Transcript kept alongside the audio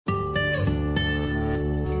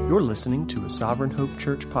You're listening to a Sovereign Hope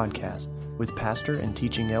Church podcast with pastor and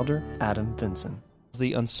teaching elder Adam Vinson.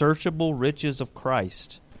 The unsearchable riches of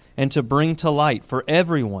Christ, and to bring to light for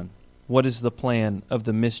everyone what is the plan of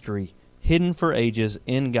the mystery hidden for ages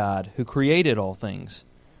in God who created all things,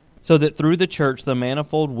 so that through the church the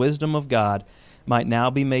manifold wisdom of God might now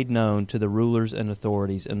be made known to the rulers and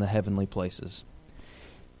authorities in the heavenly places.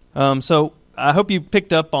 So I hope you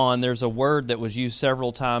picked up on there's a word that was used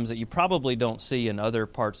several times that you probably don't see in other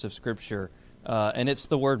parts of Scripture, and it's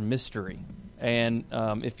the word mystery. And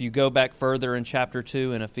if you go back further in chapter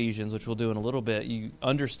 2 in Ephesians, which we'll do in a little bit, you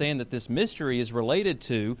understand that this mystery is related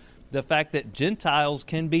to the fact that Gentiles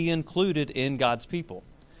can be included in God's people.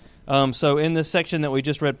 So in this section that we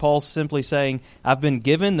just read, Paul's simply saying, I've been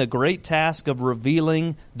given the great task of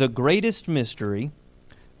revealing the greatest mystery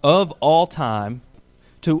of all time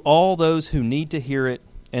to all those who need to hear it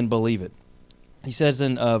and believe it. He says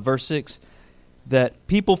in verse 6 that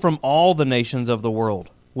people from all the nations of the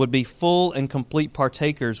world would be full and complete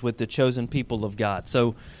partakers with the chosen people of God.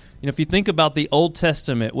 So, if you think about the Old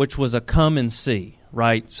Testament, which was a come and see,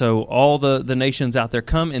 right? So all the nations out there,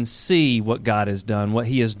 come and see what God has done, what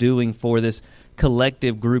He is doing for this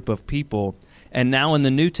collective group of people. And now in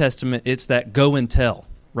the New Testament, it's that go and tell,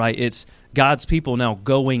 right? It's God's people now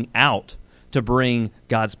going out to bring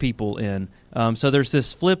God's people in. So there's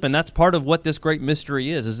this flip, and that's part of what this great mystery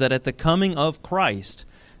is that at the coming of Christ,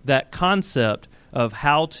 that concept of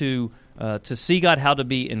how to see God, how to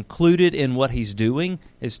be included in what He's doing,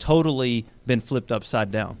 is totally been flipped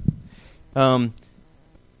upside down.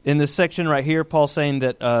 In this section right here, Paul's saying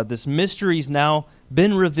that this mystery's now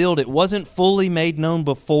been revealed. It wasn't fully made known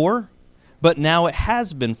before, but now it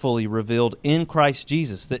has been fully revealed in Christ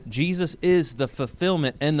Jesus, that Jesus is the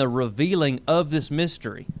fulfillment and the revealing of this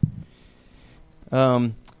mystery.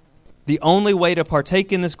 The only way to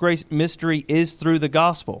partake in this great mystery is through the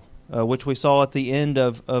gospel, which we saw at the end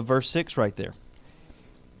of verse 6 right there.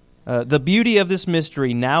 The beauty of this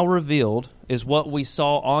mystery now revealed is what we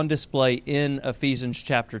saw on display in Ephesians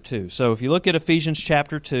chapter 2. So if you look at Ephesians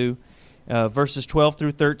chapter 2, verses 12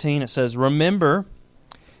 through 13, it says, "Remember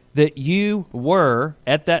that you were,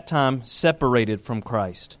 at that time, separated from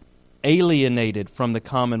Christ, alienated from the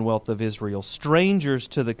commonwealth of Israel, strangers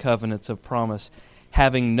to the covenants of promise,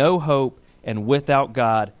 having no hope and without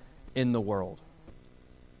God in the world.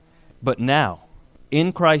 But now,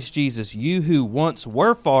 in Christ Jesus, you who once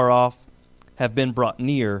were far off have been brought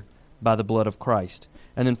near by the blood of Christ."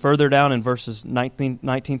 And then further down in verses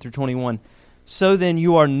 19 through 21, "So then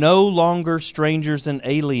you are no longer strangers and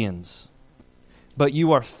aliens, but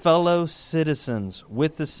you are fellow citizens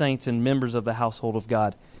with the saints and members of the household of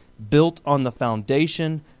God, built on the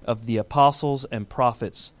foundation of the apostles and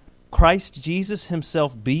prophets, Christ Jesus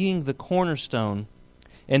Himself being the cornerstone,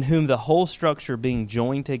 in whom the whole structure being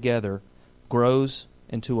joined together grows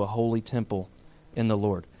into a holy temple in the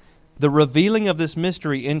Lord." The revealing of this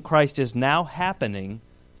mystery in Christ is now happening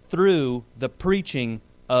through the preaching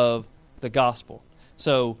of the gospel.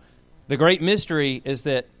 So the great mystery is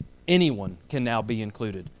that anyone can now be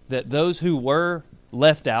included. That those who were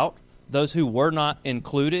left out, those who were not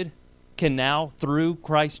included, can now, through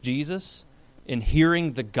Christ Jesus, in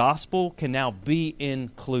hearing the gospel, can now be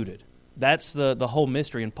included. That's the whole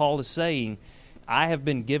mystery. And Paul is saying, I have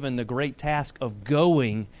been given the great task of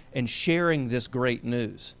going and sharing this great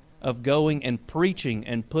news, of going and preaching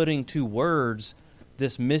and putting to words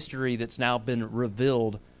this mystery that's now been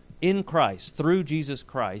revealed in Christ, through Jesus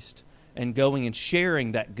Christ, and going and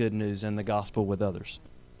sharing that good news and the gospel with others,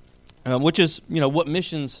 which is, what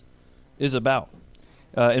missions is about.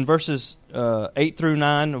 In verses 8 through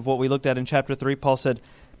 9 of what we looked at in chapter 3, Paul said,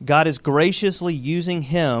 God is graciously using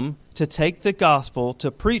him to take the gospel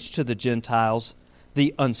to preach to the Gentiles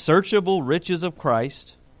the unsearchable riches of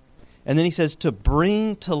Christ, and then he says to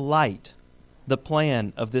bring to light the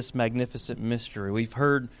plan of this magnificent mystery. We've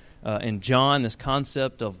heard in John this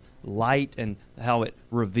concept of light and how it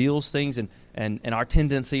reveals things, and our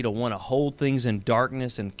tendency to want to hold things in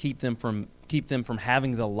darkness and keep them from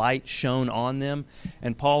having the light shone on them.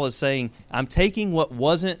 And Paul is saying, I'm taking what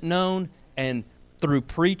wasn't known, and through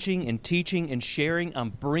preaching and teaching and sharing,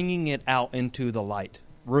 I'm bringing it out into the light,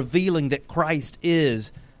 revealing that Christ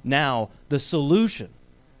is now the solution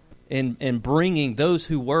in bringing those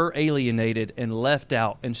who were alienated and left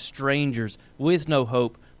out and strangers with no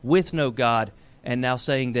hope, with no God, and now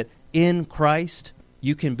saying that in Christ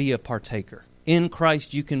you can be a partaker. In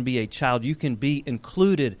Christ you can be a child. You can be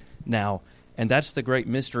included now. And that's the great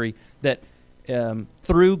mystery, that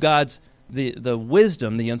through God's the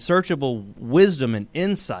wisdom, the unsearchable wisdom and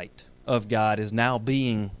insight of God is now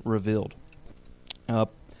being revealed.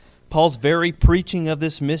 Paul's very preaching of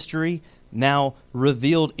this mystery now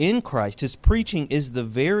revealed in Christ. His preaching is the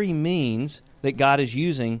very means that God is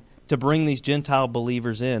using to bring these Gentile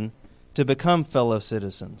believers in to become fellow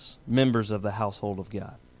citizens, members of the household of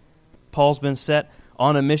God. Paul's been set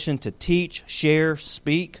on a mission to teach, share,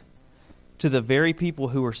 speak to the very people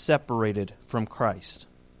who were separated from Christ,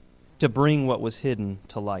 to bring what was hidden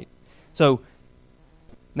to light. So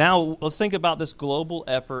now let's think about this global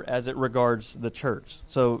effort as it regards the church.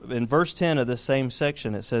 So in verse 10 of this same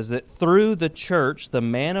section, it says that through the church, the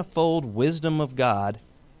manifold wisdom of God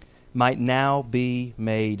might now be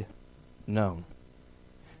made known.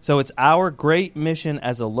 So it's our great mission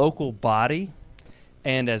as a local body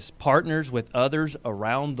and as partners with others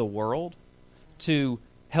around the world to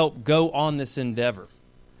help go on this endeavor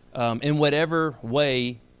in whatever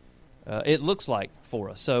way it looks like for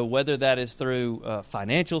us. So whether that is through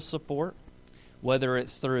financial support, whether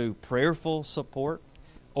it's through prayerful support,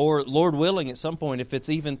 or Lord willing at some point if it's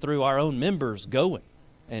even through our own members going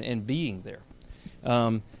and being there.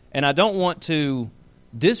 And I don't want to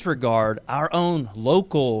disregard our own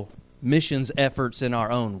local missions efforts in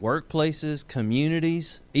our own workplaces,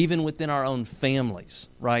 communities, even within our own families,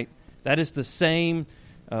 right? That is the same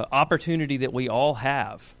opportunity that we all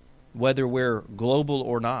have, whether we're global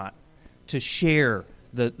or not, to share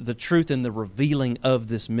the truth and the revealing of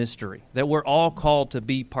this mystery that we're all called to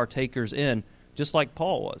be partakers in, just like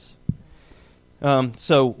Paul was.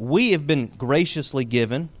 So we have been graciously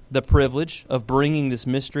given the privilege of bringing this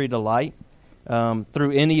mystery to light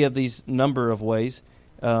through any of these number of ways.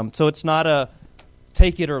 So it's not a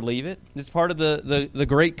take it or leave it. It's part of the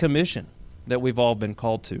Great Commission that we've all been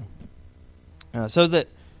called to. So that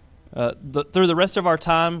through the rest of our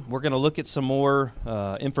time, we're going to look at some more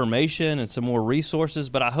information and some more resources.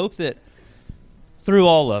 But I hope that through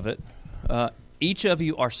all of it, each of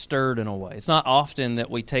you are stirred in a way. It's not often that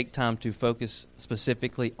we take time to focus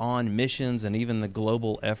specifically on missions and even the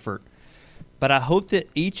global effort. But I hope that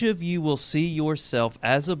each of you will see yourself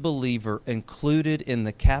as a believer included in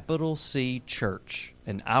the capital C church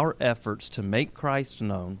in our efforts to make Christ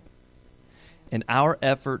known, in our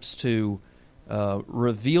efforts to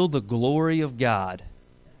reveal the glory of God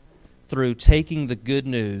through taking the good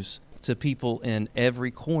news to people in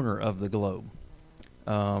every corner of the globe.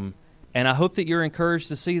 And I hope that you're encouraged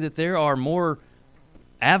to see that there are more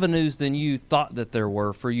avenues than you thought that there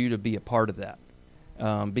were for you to be a part of that.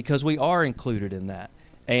 Because we are included in that.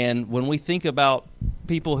 And when we think about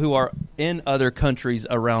people who are in other countries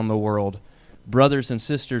around the world, brothers and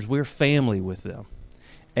sisters, we're family with them.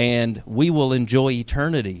 And we will enjoy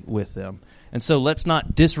eternity with them. And so let's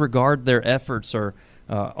not disregard their efforts or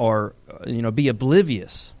be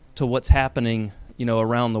oblivious to what's happening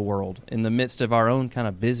around the world in the midst of our own kind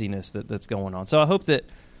of busyness that's going on. So I hope that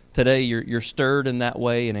today you're stirred in that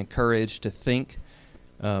way and encouraged to think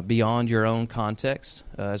beyond your own context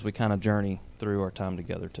as we kind of journey through our time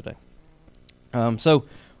together today. So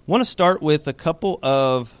I want to start with a couple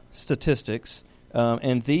of statistics,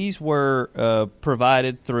 and these were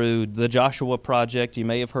provided through the Joshua Project. You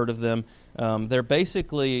may have heard of them. They're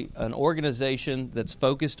basically an organization that's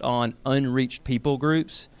focused on unreached people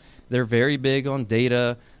groups. They're very big on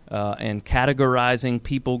data and categorizing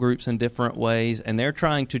people groups in different ways, and they're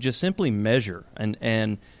trying to just simply measure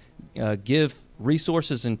and give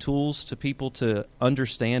resources and tools to people to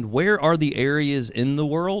understand where are the areas in the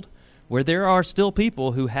world where there are still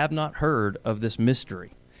people who have not heard of this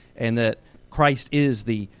mystery, and that Christ is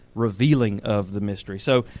the revealing of the mystery.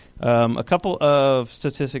 So a couple of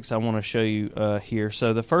statistics I want to show you here.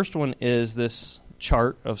 So the first one is this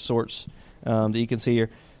chart of sorts that you can see here.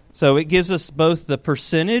 So it gives us both the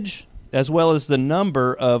percentage as well as the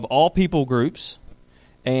number of all people groups,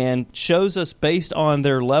 and shows us based on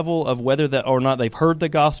their level of whether that or not they've heard the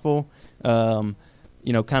gospel, kind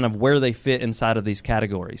of where they fit inside of these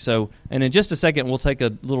categories. So, and in just a second, we'll take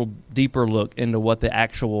a little deeper look into what the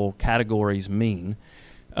actual categories mean.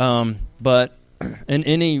 But in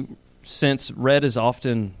any sense, red is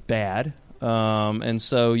often bad. And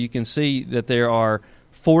so you can see that there are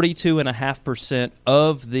 42.5%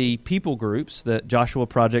 of the people groups that Joshua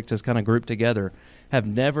Project has kind of grouped together have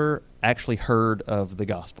never actually heard of the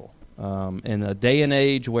gospel. In a day and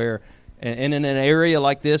age where, and in an area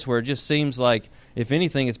like this where it just seems like, if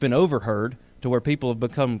anything, it's been overheard to where people have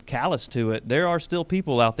become callous to it, there are still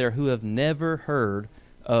people out there who have never heard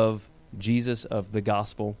of Jesus, of the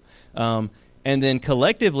gospel. And then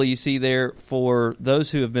collectively, you see there, for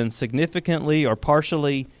those who have been significantly or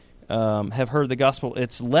partially have heard the gospel,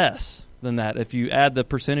 it's less than that. If you add the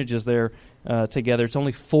percentages there together, it's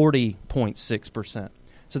only 40.6%.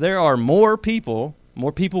 So there are more people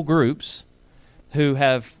groups who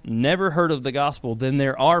have never heard of the gospel than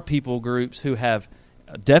there are people groups who have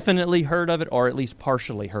definitely heard of it or at least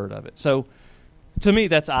partially heard of it. So to me,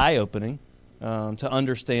 that's eye-opening to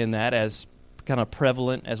understand that as kind of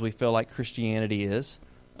prevalent as we feel like Christianity is.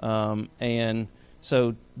 And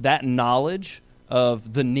so that knowledge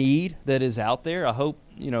of the need that is out there, I hope,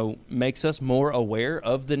 makes us more aware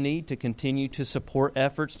of the need to continue to support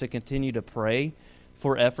efforts, to continue to pray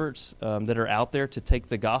for efforts that are out there to take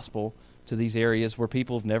the gospel to these areas where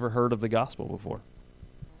people have never heard of the gospel before.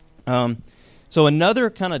 So another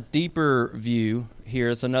kind of deeper view here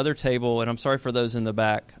is another table, and I'm sorry for those in the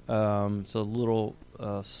back. It's a little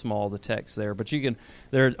small, the text there, but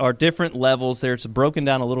there are different levels there. It's broken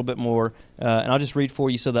down a little bit more, and I'll just read for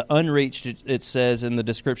you. So the unreached, it says in the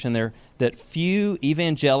description there that few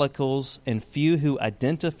evangelicals and few who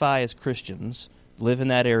identify as Christians live in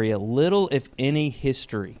that area, little if any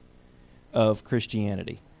history of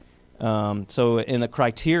Christianity. So in the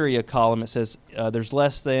criteria column, it says there's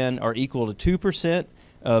less than or equal to 2%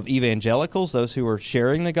 of evangelicals, those who are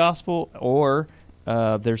sharing the gospel, or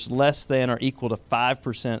there's less than or equal to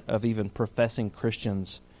 5% of even professing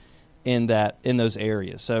Christians in those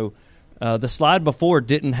areas. So the slide before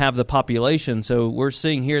didn't have the population, so we're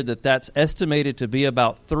seeing here that that's estimated to be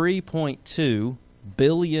about 3.2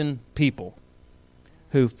 billion people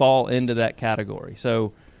who fall into that category.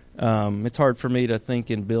 So it's hard for me to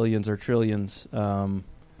think in billions or trillions,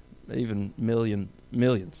 even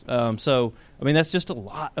millions. So, that's just a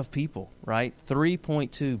lot of people, right?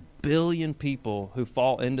 3.2 billion people who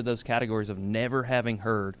fall into those categories of never having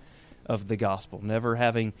heard of the gospel, never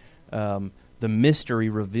having the mystery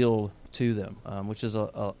revealed to them, which is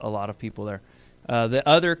a lot of people there. The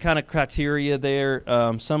other kind of criteria there,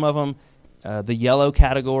 some of them, the yellow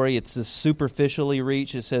category, it's the superficially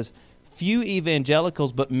reached. It says, few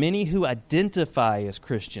evangelicals, but many who identify as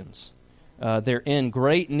Christians. They're in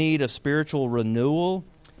great need of spiritual renewal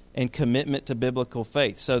and commitment to biblical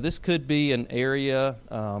faith. So this could be an area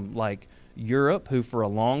like Europe, who for a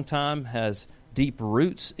long time has deep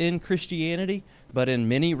roots in Christianity, but in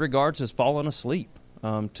many regards has fallen asleep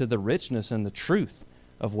to the richness and the truth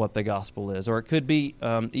of what the gospel is. Or it could be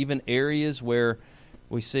even areas where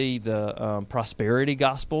we see the prosperity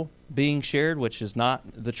gospel being shared, which is not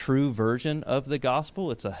the true version of the gospel.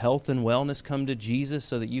 It's a health and wellness, come to Jesus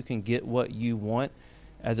so that you can get what you want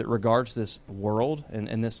as it regards this world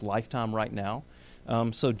and this lifetime right now.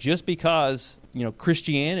 So just because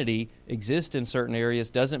Christianity exists in certain areas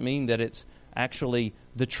doesn't mean that it's actually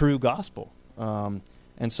the true gospel. And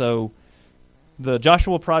so the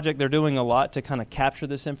Joshua Project, they're doing a lot to kind of capture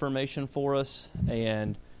this information for us.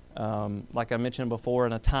 And like I mentioned before,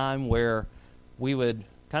 in a time where we would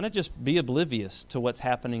kind of just be oblivious to what's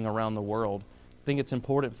happening around the world, I think it's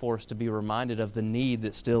important for us to be reminded of the need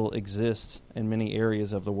that still exists in many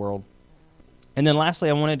areas of the world. And then lastly,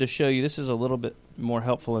 I wanted to show you, this is a little bit more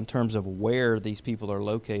helpful in terms of where these people are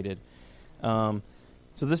located. So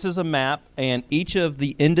this is a map, and each of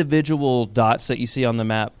the individual dots that you see on the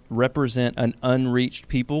map represent an unreached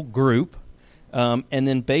people group. And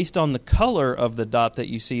then based on the color of the dot that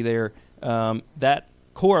you see there, that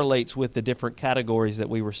correlates with the different categories that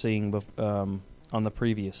we were seeing on the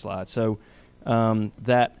previous slide. So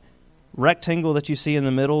that rectangle that you see in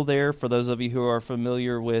the middle there, for those of you who are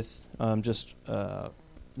familiar with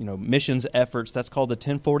missions efforts, that's called the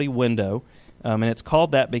 1040 window. And it's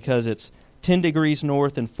called that because it's 10 degrees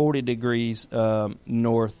north and 40 degrees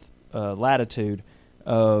north latitude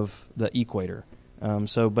of the equator.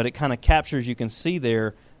 But it kind of captures, you can see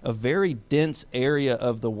there, a very dense area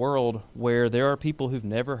of the world where there are people who've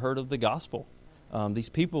never heard of the gospel. These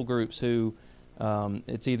people groups who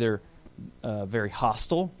it's either very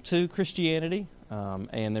hostile to Christianity,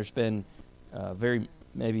 and there's been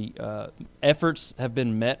efforts have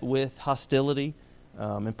been met with hostility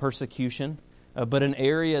and persecution, but an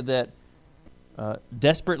area that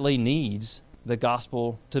desperately needs the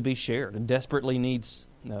gospel to be shared and desperately needs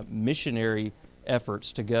missionary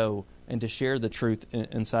efforts to go and to share the truth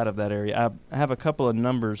inside of that area. I have a couple of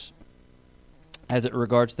numbers as it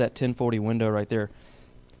regards that 1040 window right there.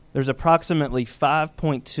 There's approximately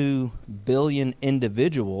 5.2 billion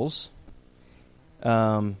individuals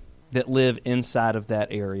that live inside of that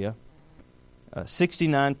area.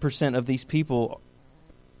 69% of these people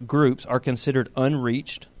groups are considered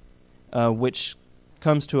unreached, which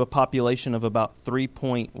comes to a population of about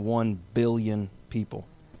 3.1 billion people.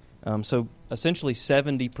 So essentially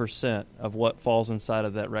 70% of what falls inside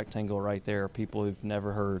of that rectangle right there are people who've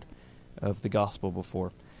never heard of the gospel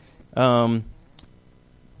before. The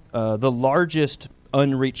largest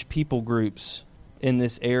unreached people groups in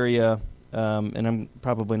this area and I'm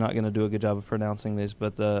probably not going to do a good job of pronouncing these,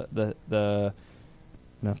 but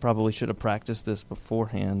and I probably should have practiced this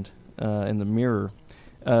beforehand in the mirror.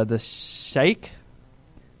 The Sheikh,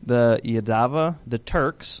 the Yadava, the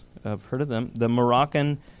Turks, I've heard of them, the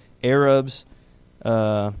Moroccan Arabs,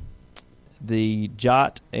 the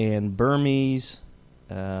Jat and Burmese,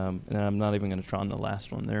 and I'm not even going to try on the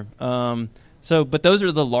last one there. But those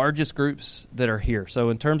are the largest groups that are here.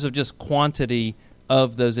 So in terms of just quantity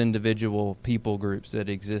of those individual people groups that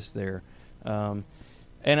exist there. And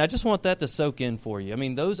I just want that to soak in for you. I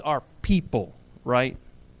mean, those are people, right?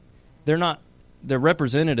 They're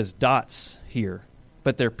represented as dots here,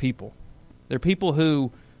 but they're people. They're people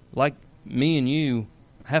who, like me and you,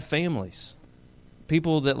 have families.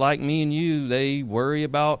 People that, like me and you, they worry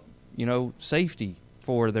about, safety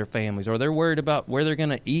for their families, or they're worried about where they're going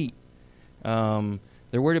to eat. They're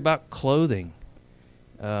worried about clothing.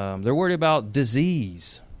 They're worried about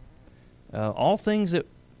disease. All things that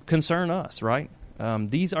concern us, right?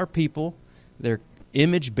 These are people. They're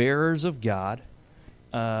image bearers of God.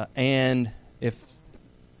 And if,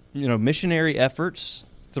 missionary efforts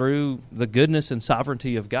through the goodness and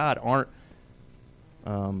sovereignty of God aren't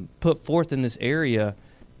put forth in this area,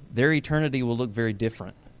 their eternity will look very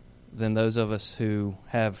different than those of us who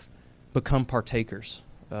have become partakers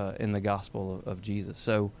in the gospel of Jesus.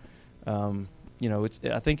 So,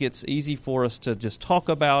 I think it's easy for us to just talk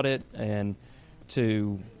about it and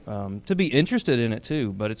to be interested in it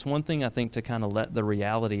too. But it's one thing, I think, to kind of let the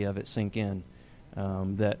reality of it sink in.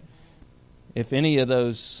 That if any of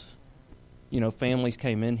those, families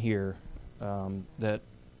came in here, that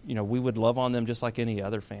we would love on them just like any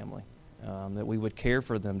other family. That we would care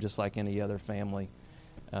for them just like any other family.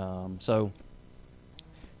 So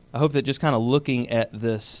I hope that just kind of looking at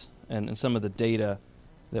this and some of the data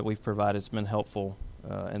that we've provided has been helpful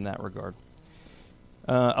in that regard.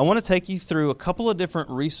 I want to take you through a couple of different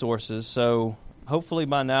resources. So hopefully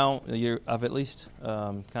by now I've at least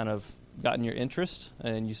kind of gotten your interest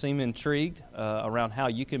and you seem intrigued around how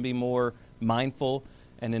you can be more mindful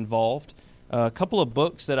and involved. A couple of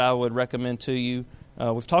books that I would recommend to you.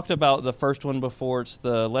 We've talked about the first one before. It's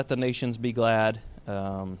the Let the Nations Be Glad.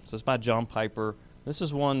 So it's by John Piper. This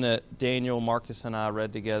is one that Daniel, Marcus, and I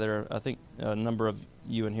read together. I think a number of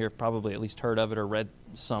you in here have probably at least heard of it or read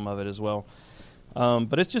some of it as well.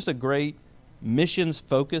 But it's just a great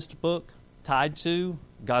missions-focused book tied to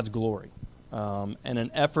God's glory and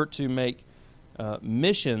an effort to make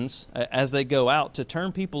missions, as they go out, to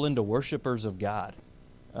turn people into worshipers of God.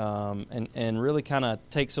 And really kind of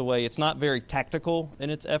takes away, it's not very tactical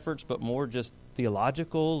in its efforts, but more just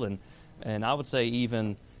theological and I would say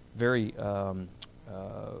even very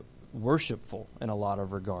worshipful in a lot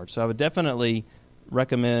of regards. So I would definitely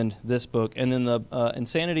recommend this book. And then the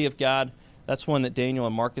Insanity of God, that's one that Daniel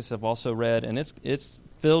and Marcus have also read, and it's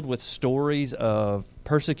filled with stories of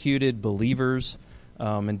persecuted believers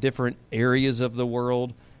in different areas of the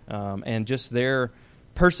world and just their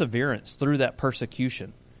perseverance through that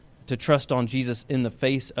persecution to trust on Jesus in the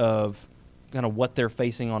face of kind of what they're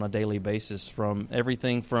facing on a daily basis, from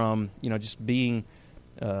everything from, just being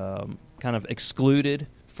kind of excluded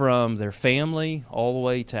from their family all the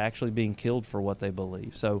way to actually being killed for what they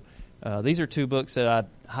believe. So these are two books that I'd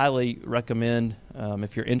highly recommend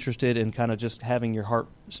if you're interested in kind of just having your heart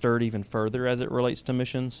stirred even further as it relates to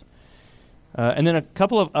missions. And then a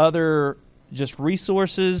couple of other just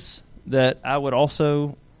resources that I would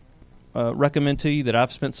also recommend to you that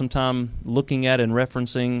I've spent some time looking at and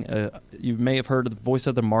referencing. You may have heard of the Voice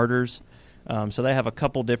of the Martyrs. So they have a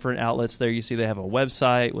couple different outlets there. You see they have a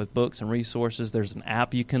website with books and resources. There's an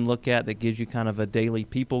app you can look at that gives you kind of a daily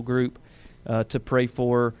people group to pray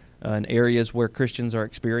for in areas where Christians are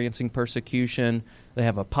experiencing persecution. They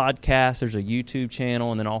have a podcast. There's a YouTube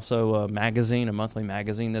channel, and then also a magazine, a monthly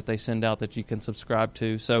magazine that they send out that you can subscribe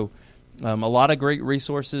to. So a lot of great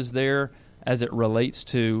resources there as it relates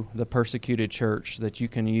to the persecuted church that you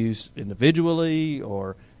can use individually,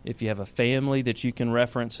 or if you have a family that you can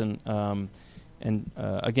reference, and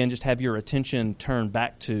again, just have your attention turned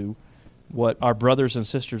back to what our brothers and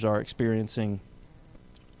sisters are experiencing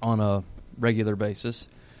on a regular basis.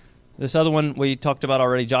 This other one we talked about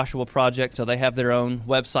already, Joshua Project, so they have their own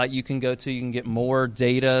website you can go to. You can get more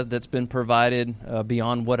data that's been provided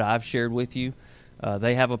beyond what I've shared with you.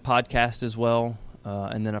 They have a podcast as well,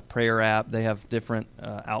 and then a prayer app. They have different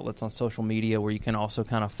outlets on social media where you can also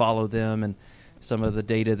kind of follow them and some of the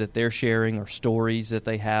data that they're sharing or stories that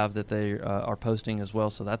they have that they are posting as well.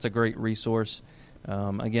 So that's a great resource.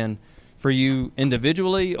 Again, for you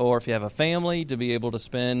individually, or if you have a family, to be able to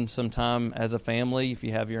spend some time as a family. If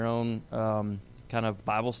you have your own kind of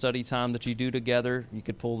Bible study time that you do together, you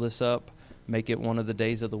could pull this up. make it one of the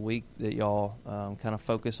days of the week that y'all kind of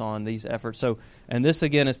focus on these efforts. So, and this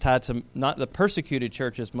again is tied to not the persecuted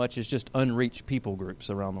church as much as just unreached people groups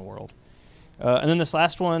around the world. And then this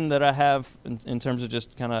last one that I have in terms of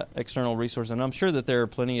just kind of external resources, and I'm sure that there are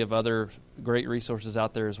plenty of other great resources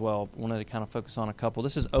out there as well. I wanted to kind of focus on a couple.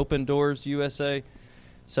 This is Open Doors USA.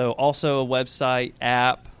 So also a website,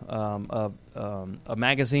 app, a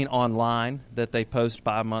magazine online that they post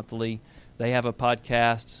bi-monthly. They have a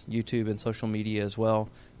podcast, YouTube, and social media as well.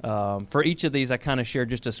 For each of these, I kind of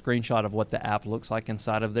shared just a screenshot of what the app looks like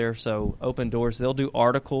inside of there. So Open Doors, they'll do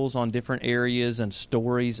articles on different areas and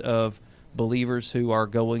stories of believers who are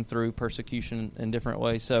going through persecution in different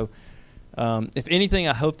ways. So if anything,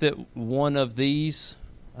 I hope that one of these,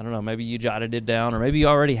 I don't know, maybe you jotted it down, or maybe you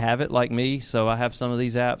already have it like me. So I have some of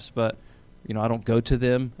these apps, but I don't go to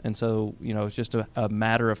them. And so, it's just a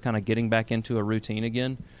matter of kind of getting back into a routine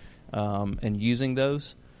again and using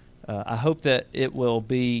those. I hope that it will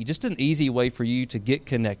be just an easy way for you to get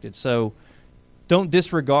connected. So don't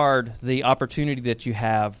disregard the opportunity that you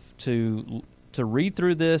have to read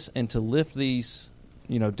through this and to lift these,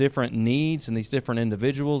 different needs and these different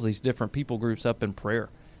individuals, these different people groups up in prayer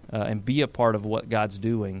and be a part of what God's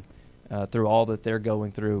doing through all that they're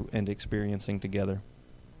going through and experiencing together.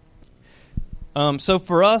 So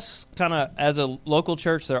for us, kind of as a local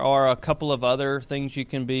church, there are a couple of other things you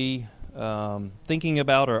can be thinking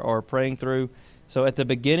about or praying through. So at the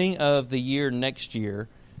beginning of the year next year,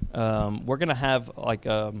 we're going to have like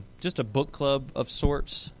just a book club of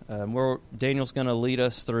sorts where Daniel's going to lead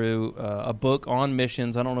us through a book on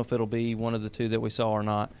missions. I don't know if it'll be one of the two that we saw or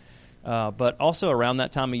not. But also around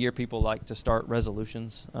that time of year, people like to start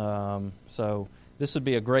resolutions. So this would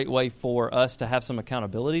be a great way for us to have some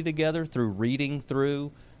accountability together through reading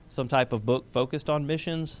through some type of book focused on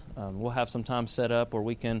missions. We'll have some time set up where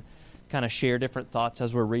we can kind of share different thoughts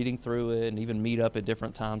as we're reading through it and even meet up at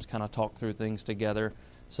different times, kind of talk through things together.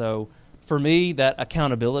 So for me, that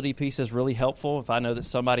accountability piece is really helpful. If I know that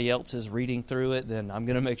somebody else is reading through it, then I'm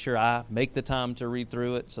going to make sure I make the time to read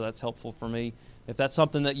through it. So that's helpful for me. If that's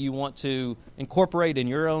something that you want to incorporate in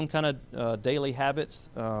your own kind of daily habits,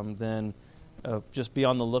 then just be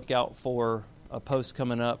on the lookout for a post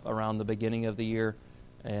coming up around the beginning of the year,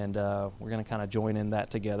 and we're going to kind of join in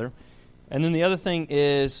that together. And then the other thing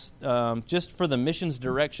is just for the missions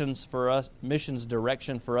direction for us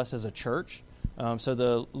as a church. So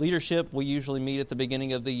the leadership, we usually meet at the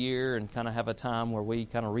beginning of the year and kind of have a time where we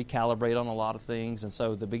kind of recalibrate on a lot of things. And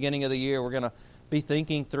so the beginning of the year, we're going to be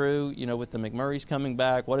thinking through, with the McMurrays coming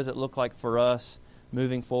back, what does it look like for us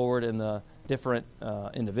moving forward in the different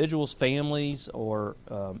individuals, families, or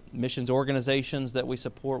missions organizations that we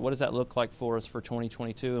support? What does that look like for us for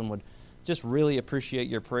 2022? And would just really appreciate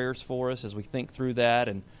your prayers for us as we think through that.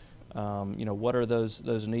 And, what are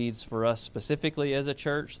those needs for us specifically as a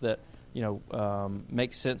church that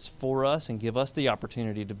make sense for us and give us the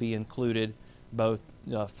opportunity to be included both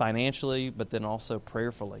financially but then also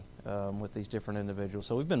prayerfully with these different individuals.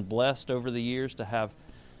 So we've been blessed over the years to have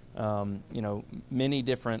many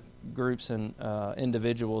different groups and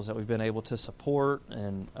individuals that we've been able to support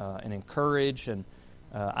and encourage. And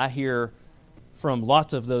I hear from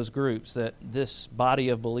lots of those groups that this body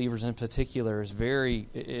of believers in particular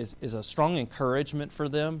is a strong encouragement for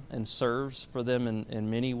them and serves for them in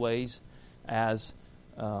many ways as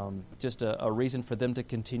just a reason for them to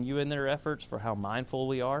continue in their efforts for how mindful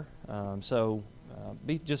we are. So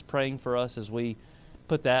be just praying for us as we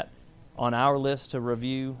put that on our list to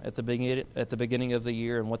review at the beginning of the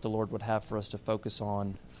year and what the Lord would have for us to focus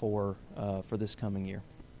on for this coming year.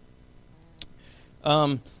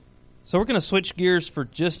 So we're going to switch gears for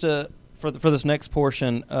just for this next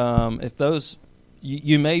portion. If those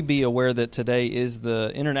you may be aware that today is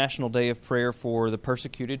the International Day of Prayer for the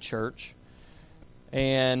Persecuted Church,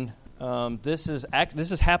 and this is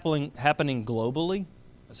happening globally.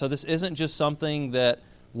 So this isn't just something that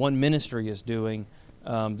one ministry is doing.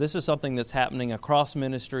 This is something that's happening across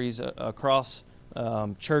ministries, across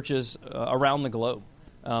churches around the globe.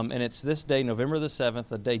 And it's this day, November the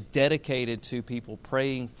 7th, a day dedicated to people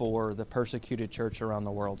praying for the persecuted church around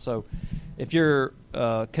the world. So if you're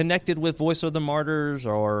connected with Voice of the Martyrs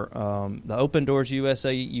or the Open Doors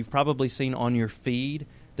USA, you've probably seen on your feed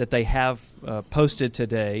that they have posted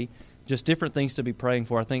today just different things to be praying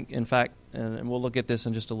for. I think, in fact, and we'll look at this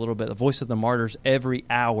in just a little bit, the Voice of the Martyrs, every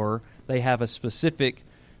hour they have a specific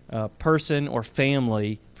person or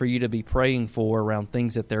family for you to be praying for around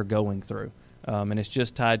things that they're going through. And it's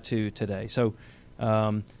just tied to today. So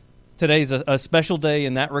today's a special day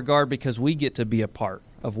in that regard because we get to be a part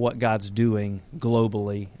of what God's doing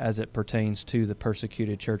globally as it pertains to the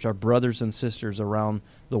persecuted church, our brothers and sisters around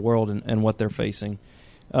the world and what they're facing.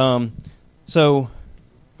 With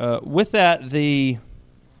that,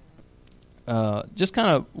 just kind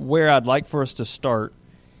of where I'd like for us to start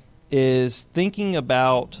is thinking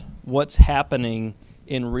about what's happening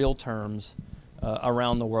in real terms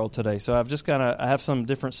around the world today. So I have some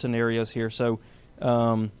different scenarios here. So,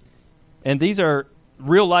 and these are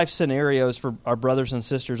real life scenarios for our brothers and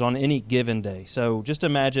sisters on any given day. So just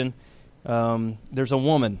imagine there's a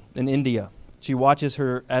woman in India. She watches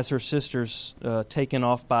her sister's taken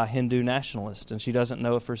off by Hindu nationalists, and she doesn't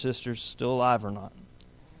know if her sister's still alive or not.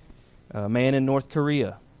 A man in North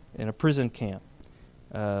Korea in a prison camp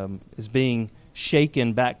is being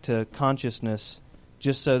shaken back to consciousness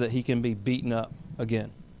just so that he can be beaten up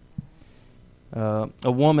again. A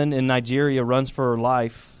woman in Nigeria runs for her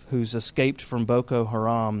life who's escaped from Boko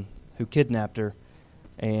Haram, who kidnapped her,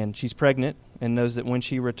 and she's pregnant and knows that when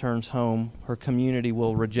she returns home, her community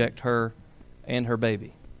will reject her and her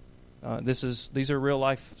baby. These are real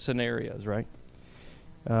life scenarios, right?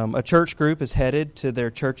 A church group is headed to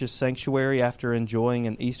their church's sanctuary after enjoying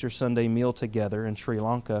an Easter Sunday meal together in Sri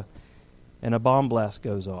Lanka, and a bomb blast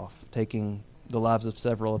goes off, taking the lives of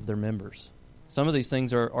several of their members. Some of these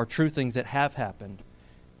things are true things that have happened,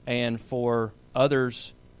 and for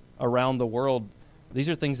others around the world, these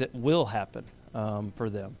are things that will happen for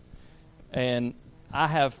them. And I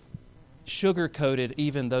have sugar-coated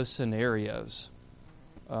even those scenarios,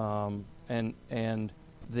 and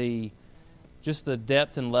the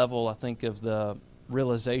depth and level, I think, of the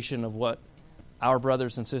realization of what our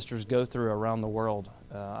brothers and sisters go through around the world.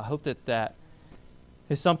 I hope that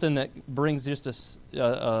is something that brings just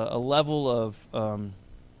a level of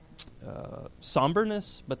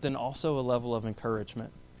somberness, but then also a level of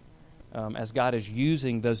encouragement as God is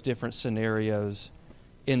using those different scenarios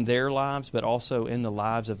in their lives, but also in the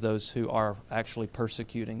lives of those who are actually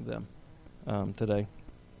persecuting them today.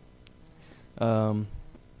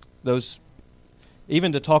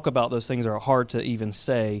 Even to talk about those things are hard to even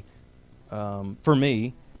say for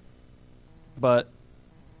me, but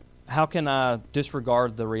how can I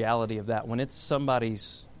disregard the reality of that when it's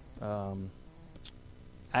somebody's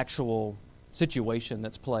actual situation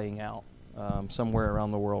that's playing out somewhere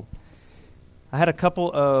around the world? I had a couple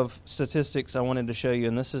of statistics I wanted to show you,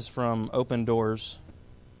 and this is from Open Doors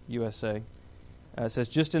USA. It says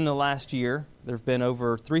just in the last year, there have been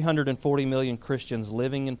over 340 million Christians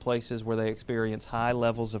living in places where they experience high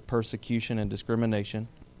levels of persecution and discrimination.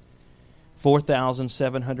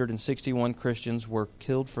 4,761 Christians were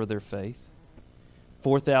killed for their faith.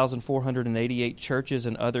 4,488 churches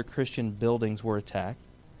and other Christian buildings were attacked.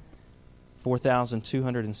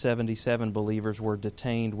 4,277 believers were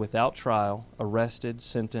detained without trial, arrested,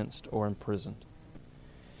 sentenced, or imprisoned.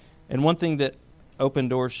 And one thing that Open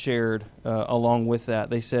Doors shared along with that,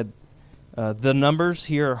 they said, the numbers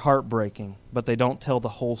here are heartbreaking, but they don't tell the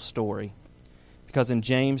whole story. Because in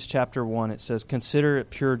James chapter 1, it says, "Consider it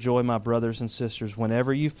pure joy, my brothers and sisters,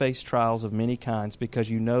 whenever you face trials of many kinds, because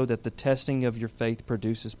you know that the testing of your faith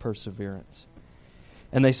produces perseverance."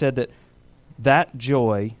 And they said that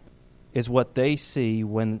joy is what they see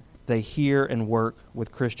when they hear and work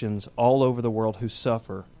with Christians all over the world who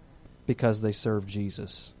suffer because they serve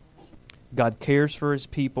Jesus. God cares for His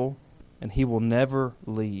people, and He will never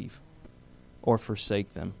leave or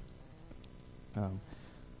forsake them.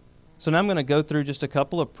 So now I'm going to go through just a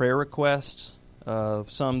couple of prayer requests,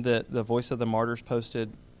 some that the Voice of the Martyrs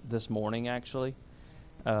posted this morning, actually.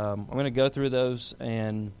 I'm going to go through those,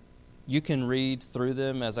 and you can read through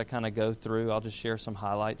them as I kind of go through. I'll just share some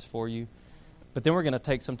highlights for you. But then we're going to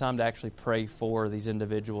take some time to actually pray for these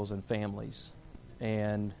individuals and families.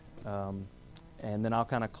 And then I'll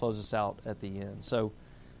kind of close us out at the end. So,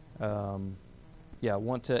 I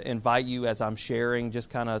want to invite you as I'm sharing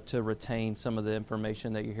just kind of to retain some of the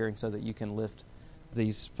information that you're hearing so that you can lift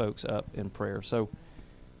these folks up in prayer. So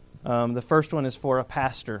the first one is for a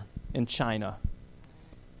pastor in China.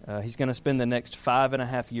 He's going to spend the next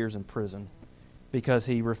 5.5 years in prison because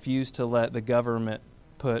he refused to let the government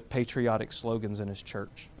put patriotic slogans in his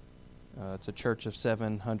church. It's a church of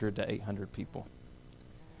 700 to 800 people.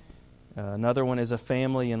 Another one is a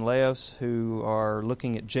family in Laos who are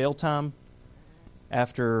looking at jail time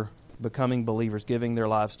after becoming believers, giving their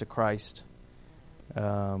lives to Christ.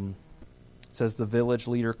 It says the village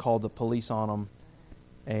leader called the police on them,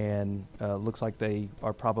 and looks like they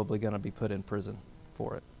are probably going to be put in prison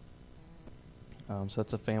for it. So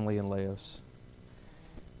that's a family in Laos.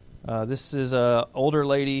 This is an older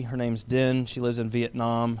lady. Her name's Den. She lives in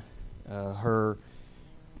Vietnam. Her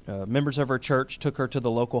members of her church took her to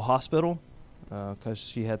the local hospital because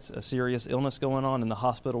she had a serious illness going on, and the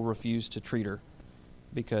hospital refused to treat her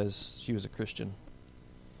because she was a Christian.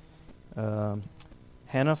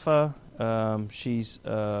 Hanifa, she's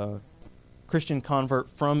a Christian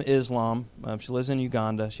convert from Islam. She lives in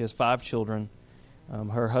Uganda. She has 5 children.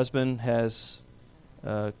 Her husband has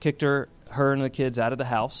kicked her and the kids out of the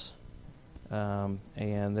house,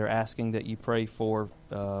 and they're asking that you pray for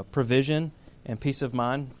provision and peace of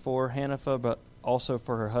mind for Hanifa, but also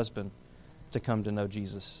for her husband to come to know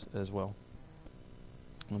Jesus as well.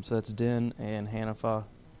 So that's Den and Hanifa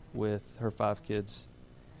with her 5 kids.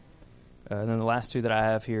 And then the last 2 that I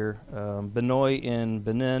have here, Benoit in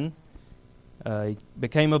Benin. He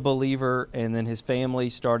became a believer, and then his family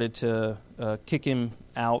started to kick him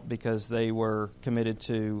out because they were committed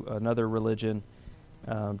to another religion.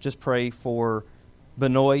 Just pray for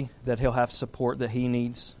Benoit that he'll have support that he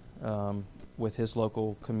needs with his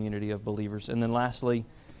local community of believers. And then lastly,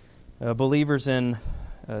 believers in,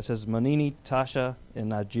 it says Manini Tasha in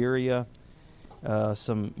Nigeria,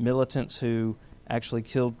 some militants who actually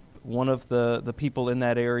killed one of the people in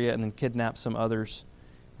that area and then kidnapped some others.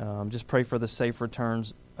 Just pray for the safe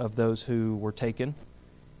returns of those who were taken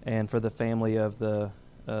and for the family of the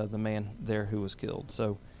man there who was killed.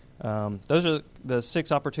 So those are the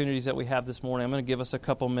 6 opportunities that we have this morning. I'm going to give us a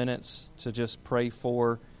couple minutes to just pray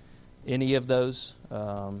for any of those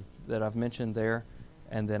that I've mentioned there,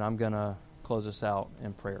 and then I'm going to close us out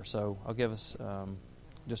in prayer. So I'll give us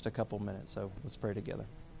just a couple minutes. So let's pray together.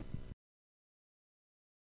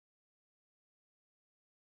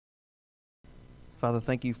 Father,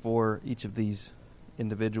 thank you for each of these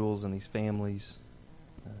individuals and these families,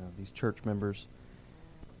 these church members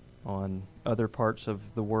on other parts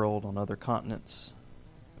of the world, on other continents.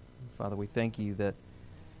 Father, we thank you that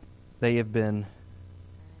they have been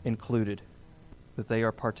included, that they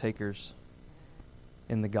are partakers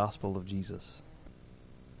in the gospel of Jesus.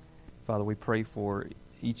 Father, we pray for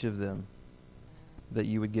each of them that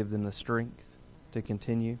you would give them the strength to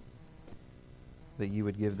continue, that you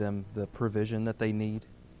would give them the provision that they need.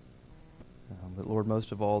 But Lord,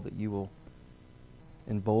 most of all, that you will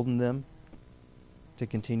embolden them to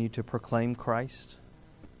continue to proclaim Christ,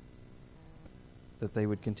 that they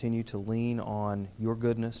would continue to lean on your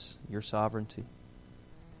goodness, your sovereignty,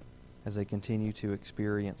 as they continue to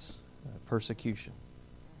experience persecution.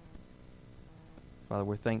 Father,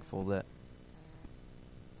 we're thankful that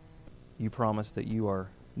you promise that you are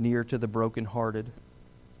near to the brokenhearted,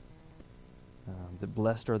 that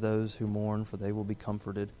blessed are those who mourn, for they will be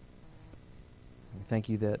comforted. We thank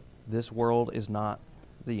you that this world is not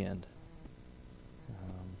the end.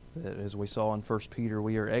 That as we saw in 1 Peter,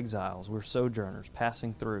 we are exiles, we're sojourners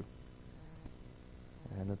passing through.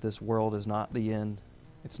 And that this world is not the end.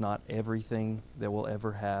 It's not everything that we'll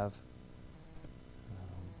ever have.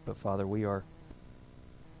 But Father, we are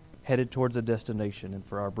headed towards a destination. And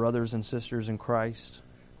for our brothers and sisters in Christ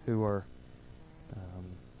who are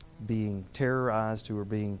being terrorized, who are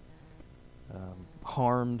being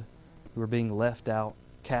harmed, who are being left out,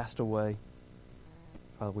 cast away,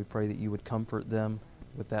 Father, we pray that you would comfort them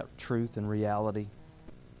with that truth and reality,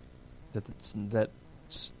 that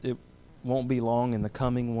it won't be long and the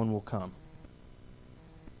coming one will come.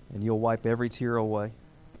 And you'll wipe every tear away.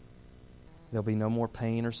 There'll be no more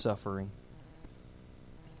pain or suffering.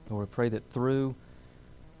 Lord, we pray that through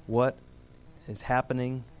what is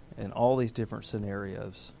happening in all these different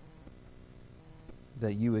scenarios,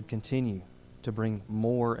 that you would continue to bring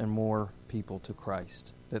more and more people to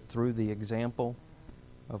Christ. That through the example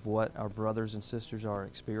of what our brothers and sisters are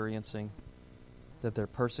experiencing, that their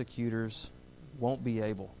persecutors won't be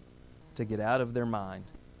able to get out of their mind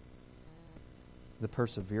the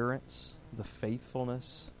perseverance, the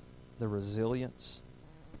faithfulness, the resilience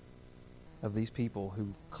of these people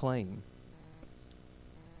who claim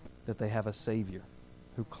that they have a Savior,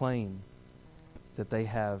 who claim that they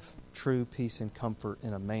have true peace and comfort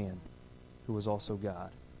in a man who is also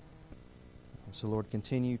God. So, Lord,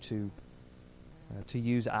 continue to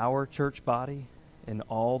use our church body in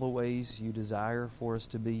all the ways you desire for us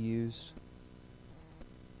to be used.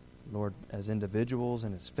 Lord, as individuals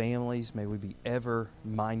and as families, may we be ever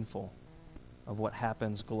mindful of what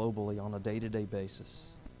happens globally on a day-to-day basis.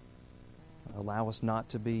 Allow us not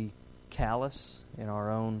to be callous in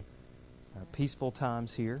our own peaceful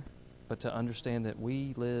times here, but to understand that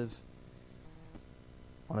we live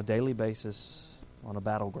on a daily basis on a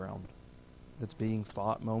battleground that's being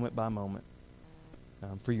fought moment by moment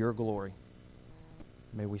for your glory.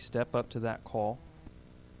 May we step up to that call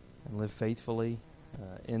and live faithfully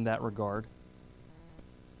in that regard.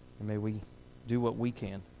 And may we do what we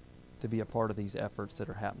can to be a part of these efforts that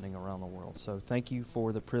are happening around the world. So thank you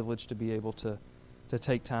for the privilege to be able to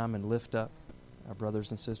take time and lift up our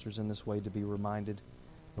brothers and sisters in this way, to be reminded.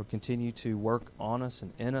 Lord, continue to work on us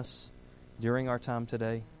and in us during our time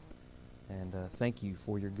today. And thank you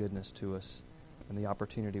for your goodness to us and the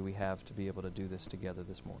opportunity we have to be able to do this together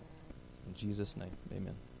this morning. In Jesus' name,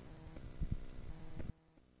 amen.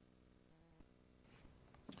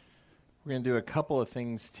 We're going to do a couple of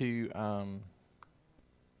things to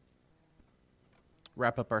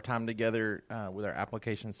wrap up our time together with our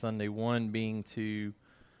Application Sunday. One being to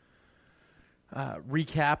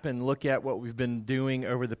recap and look at what we've been doing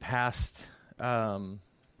over the past I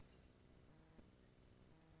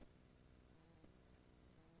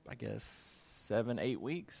guess 7-8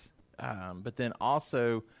 weeks, but then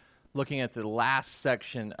also looking at the last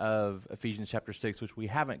section of Ephesians chapter 6, which we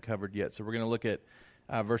haven't covered yet. So we're going to look at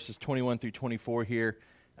verses 21 through 24 here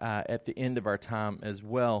at the end of our time as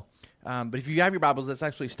well. But if you have your Bibles, let's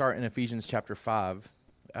actually start in Ephesians chapter 5.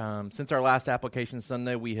 Since our last Application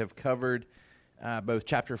Sunday, we have covered both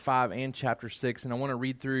chapter 5 and chapter 6, and I want to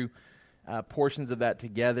read through portions of that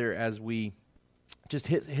together as we just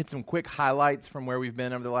hit some quick highlights from where we've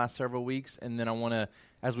been over the last several weeks, and then I want to,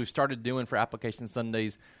 as we've started doing for Application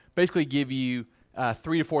Sundays, basically give you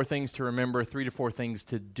 3 to 4 things to remember, 3 to 4 things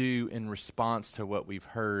to do in response to what we've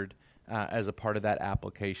heard as a part of that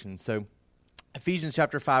application. So Ephesians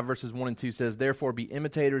chapter 5, verses 1 and 2 says, "Therefore be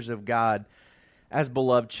imitators of God as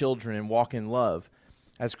beloved children, and walk in love,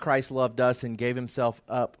 as Christ loved us and gave himself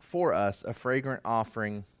up for us, a fragrant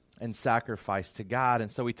offering and sacrifice to God."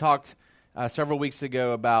 And so we talked several weeks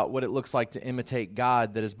ago about what it looks like to imitate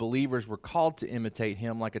God, that as believers we're called to imitate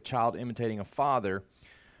him like a child imitating a father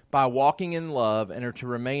by walking in love, and are to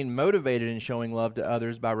remain motivated in showing love to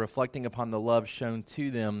others by reflecting upon the love shown to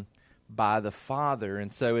them by the Father.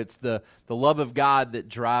 And so it's the love of God that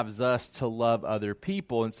drives us to love other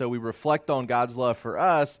people. And so we reflect on God's love for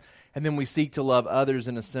us, and then we seek to love others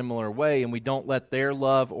in a similar way, and we don't let their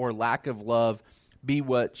love or lack of love be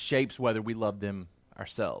what shapes whether we love them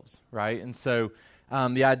ourselves, right? And so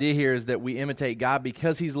the idea here is that we imitate God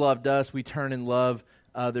because he's loved us. We turn and love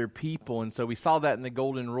other people. And so we saw that in the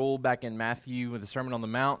Golden Rule back in Matthew with the Sermon on the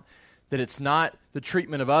Mount, that it's not the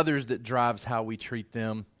treatment of others that drives how we treat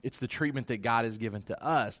them. It's the treatment that God has given to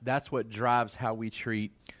us. That's what drives how we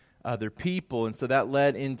treat other people. And so that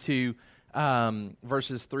led into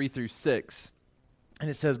verses 3 through 6. And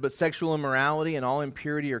it says, "But sexual immorality and all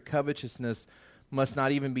impurity or covetousness must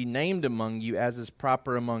not even be named among you, as is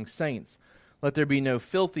proper among saints. Let there be no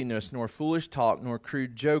filthiness, nor foolish talk, nor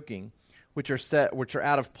crude joking, which are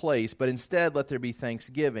out of place, but instead let there be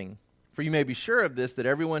thanksgiving. For you may be sure of this, that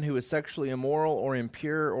everyone who is sexually immoral or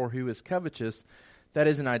impure or who is covetous, that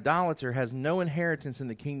is an idolater, has no inheritance in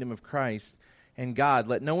the kingdom of Christ and God.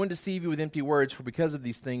 Let no one deceive you with empty words, for because of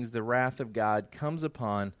these things the wrath of God comes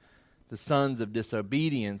upon the sons of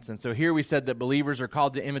disobedience." And so here we said that believers are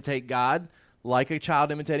called to imitate God like a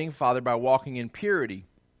child imitating a father by walking in purity.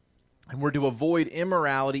 And we're to avoid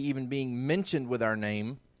immorality even being mentioned with our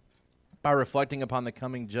name by reflecting upon the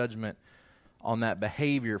coming judgment on that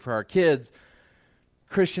behavior. For our kids,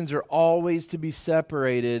 Christians are always to be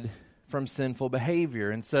separated from sinful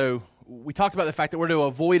behavior. And so we talked about the fact that we're to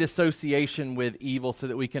avoid association with evil so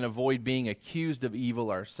that we can avoid being accused of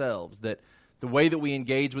evil ourselves, that the way that we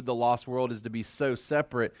engage with the lost world is to be so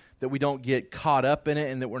separate that we don't get caught up in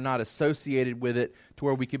it and that we're not associated with it to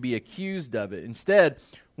where we could be accused of it. Instead,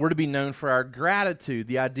 we're to be known for our gratitude,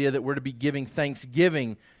 the idea that we're to be giving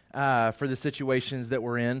thanksgiving for the situations that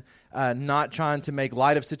we're in, not trying to make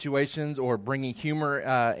light of situations or bringing humor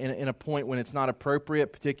in a point when it's not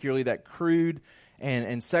appropriate, particularly that crude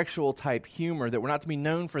and sexual type humor, that we're not to be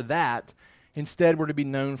known for that. Instead, we're to be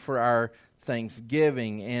known for our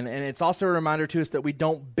thanksgiving. And it's also a reminder to us that we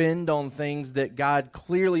don't bend on things that God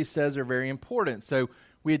clearly says are very important. So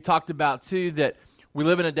we had talked about, too, that we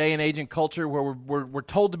live in a day and age and culture where we're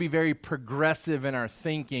told to be very progressive in our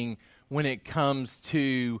thinking when it comes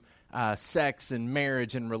to sex and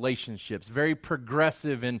marriage and relationships. Very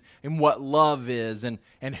progressive in what love is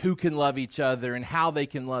and who can love each other and how they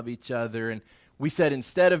can love each other. And we said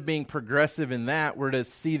instead of being progressive in that, we're to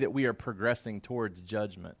see that we are progressing towards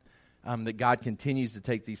judgment. That God continues to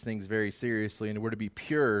take these things very seriously, and we're to be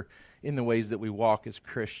pure in the ways that we walk as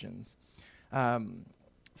Christians.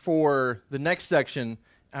 For the next section,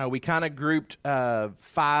 we kind of grouped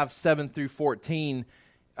 5, 7 through 14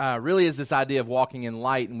 really is this idea of walking in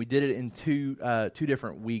light, and we did it in two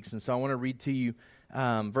different weeks. And so I want to read to you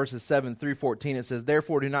verses 7 through 14. It says,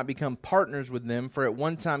 "Therefore do not become partners with them, for at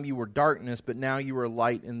one time you were darkness, but now you are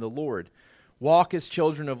light in the Lord. Walk as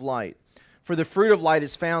children of light. For the fruit of light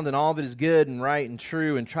is found in all that is good and right and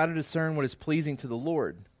true, and try to discern what is pleasing to the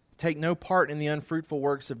Lord. Take no part in the unfruitful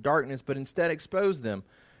works of darkness, but instead expose them.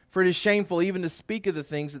 For it is shameful even to speak of the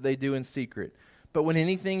things that they do in secret. But when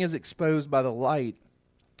anything is exposed by the light,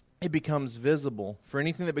 it becomes visible. For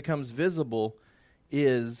anything that becomes visible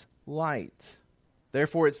is light.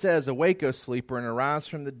 Therefore it says, Awake, O sleeper, and arise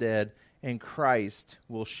from the dead, and Christ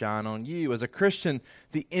will shine on you. As a Christian,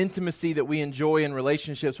 the intimacy that we enjoy in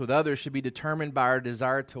relationships with others should be determined by our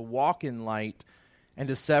desire to walk in light and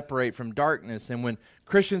to separate from darkness. And when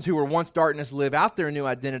Christians who were once darkness live out their new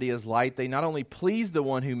identity as light, they not only please the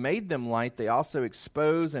one who made them light, they also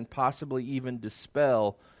expose and possibly even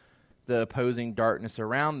dispel the opposing darkness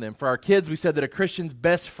around them. For our kids, we said that a Christian's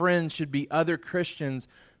best friend should be other Christians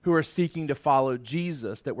who are seeking to follow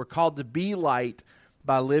Jesus, that we're called to be light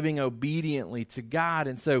by living obediently to God.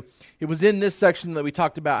 And so it was in this section that we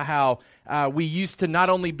talked about how we used to not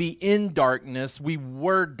only be in darkness, we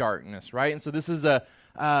were darkness, right? And so this is a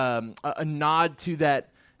nod to that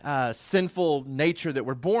sinful nature that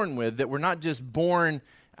we're born with, that we're not just born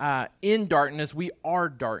in darkness, we are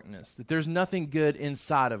darkness, that there's nothing good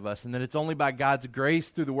inside of us, and that it's only by God's grace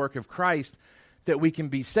through the work of Christ that we can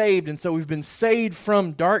be saved. And so we've been saved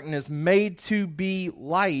from darkness, made to be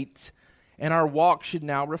light, and our walk should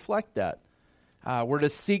now reflect that. We're to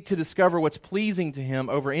seek to discover what's pleasing to Him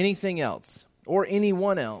over anything else or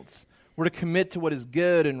anyone else. We're to commit to what is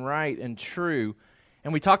good and right and true.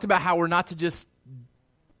 And we talked about how we're not to just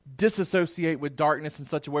disassociate with darkness in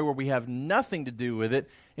such a way where we have nothing to do with it.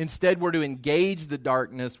 Instead, we're to engage the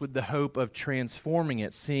darkness with the hope of transforming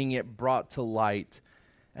it, seeing it brought to light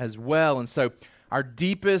as well. And so our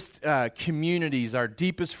deepest communities, our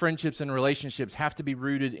deepest friendships and relationships have to be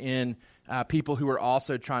rooted in people who are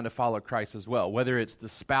also trying to follow Christ as well. Whether it's the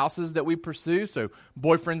spouses that we pursue, so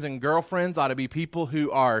boyfriends and girlfriends ought to be people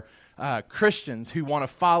who are Christians, who want to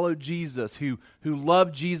follow Jesus, who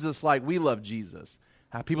love Jesus like we love Jesus.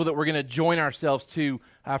 People that we're going to join ourselves to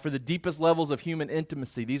for the deepest levels of human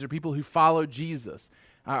intimacy. These are people who follow Jesus.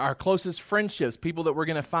 Our closest friendships, people that we're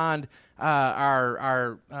going to find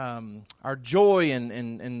our joy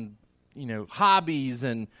and hobbies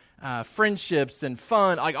and friendships and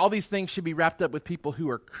fun. Like all these things should be wrapped up with people who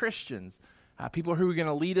are Christians, people who are going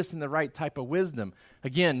to lead us in the right type of wisdom.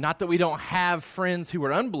 Again, not that we don't have friends who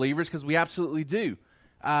are unbelievers, because we absolutely do.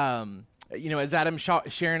 As Adam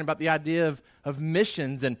sharing about the idea of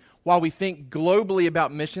missions, and while we think globally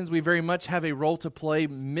about missions, we very much have a role to play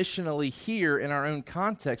missionally here in our own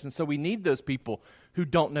context, and so we need those people who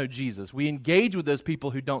don't know Jesus. We engage with those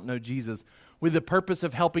people who don't know Jesus with the purpose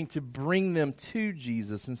of helping to bring them to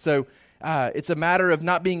Jesus, and so it's a matter of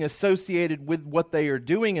not being associated with what they are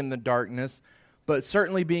doing in the darkness, but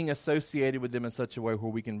certainly being associated with them in such a way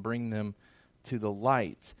where we can bring them to the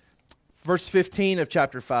light. Verse 15 of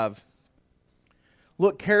chapter 5.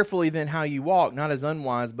 Look carefully then how you walk, not as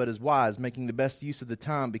unwise, but as wise, making the best use of the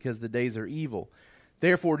time, because the days are evil.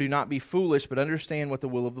 Therefore do not be foolish, but understand what the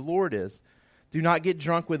will of the Lord is. Do not get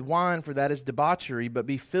drunk with wine, for that is debauchery, but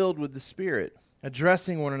be filled with the Spirit,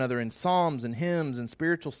 addressing one another in psalms and hymns and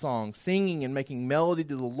spiritual songs, singing and making melody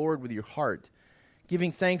to the Lord with your heart,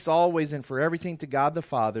 giving thanks always and for everything to God the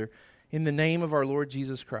Father, in the name of our Lord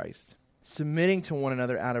Jesus Christ, submitting to one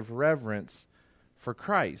another out of reverence for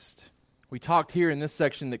Christ. We talked here in this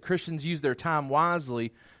section that Christians use their time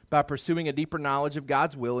wisely by pursuing a deeper knowledge of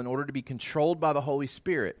God's will in order to be controlled by the Holy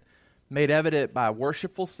Spirit, made evident by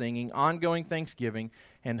worshipful singing, ongoing thanksgiving,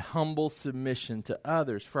 and humble submission to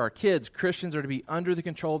others. For our kids, Christians are to be under the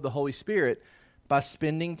control of the Holy Spirit by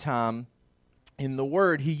spending time in the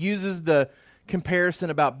Word. He uses the comparison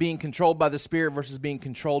about being controlled by the Spirit versus being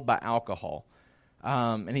controlled by alcohol.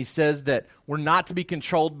 And he says that we're not to be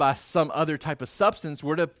controlled by some other type of substance.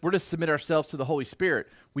 We're to submit ourselves to the Holy Spirit.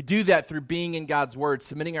 We do that through being in God's Word,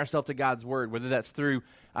 submitting ourselves to God's Word, whether that's through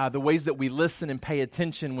the ways that we listen and pay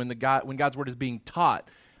attention when God's Word is being taught,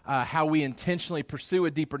 how we intentionally pursue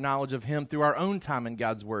a deeper knowledge of Him through our own time in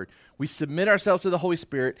God's Word. We submit ourselves to the Holy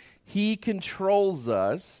Spirit. He controls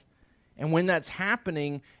us. And when that's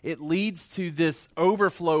happening, it leads to this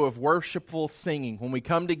overflow of worshipful singing. When we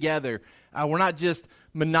come together, we're not just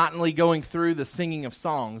monotonely going through the singing of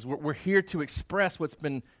songs. We're here to express what's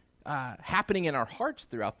been happening in our hearts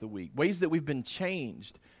throughout the week, ways that we've been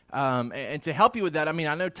changed. And to help you with that, I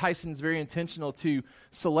know Tyson's very intentional to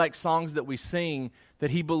select songs that we sing that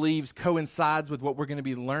he believes coincides with what we're going to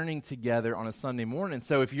be learning together on a Sunday morning.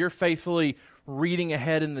 So if you're faithfully reading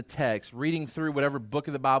ahead in the text, reading through whatever book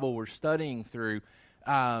of the Bible we're studying through,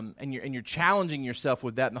 and you're challenging yourself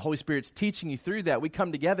with that, and the Holy Spirit's teaching you through that, we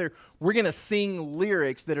come together, we're going to sing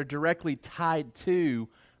lyrics that are directly tied to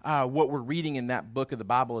what we're reading in that book of the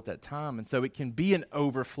Bible at that time. And so it can be an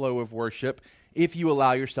overflow of worship if you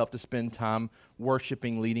allow yourself to spend time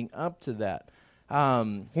worshiping leading up to that.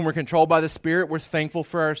 When we're controlled by the Spirit, we're thankful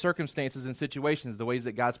for our circumstances and situations, the ways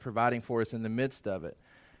that God's providing for us in the midst of it.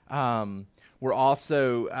 We're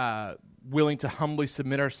also willing to humbly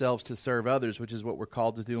submit ourselves to serve others, which is what we're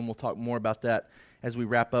called to do, and we'll talk more about that as we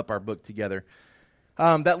wrap up our book together.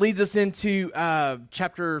 That leads us into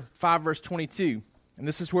chapter 5, verse 22. And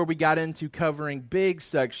this is where we got into covering big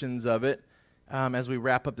sections of it as we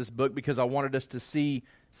wrap up this book, because I wanted us to see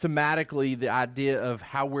thematically the idea of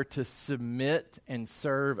how we're to submit and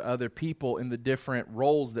serve other people in the different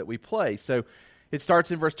roles that we play. So it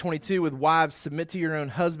starts in verse 22 with, "Wives, submit to your own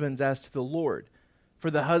husbands as to the Lord. For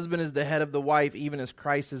the husband is the head of the wife, even as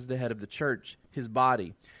Christ is the head of the church, his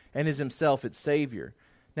body, and is himself its Savior.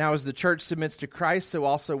 Now as the church submits to Christ, so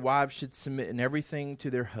also wives should submit in everything to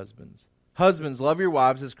their husbands. Husbands, love your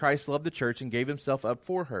wives as Christ loved the church and gave himself up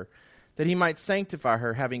for her, that he might sanctify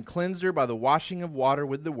her, having cleansed her by the washing of water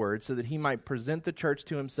with the word, so that he might present the church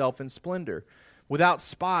to himself in splendor, without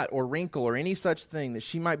spot or wrinkle or any such thing, that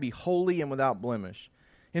she might be holy and without blemish.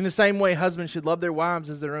 In the same way, husbands should love their wives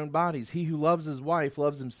as their own bodies. He who loves his wife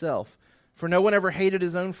loves himself. For no one ever hated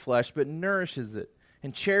his own flesh, but nourishes it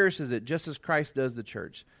and cherishes it, just as Christ does the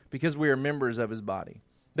church, because we are members of his body.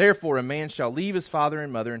 Therefore, a man shall leave his father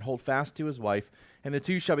and mother and hold fast to his wife, and the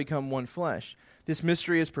two shall become one flesh. This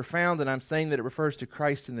mystery is profound, and I'm saying that it refers to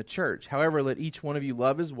Christ and the church. However, let each one of you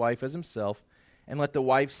love his wife as himself, and let the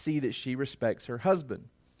wife see that she respects her husband."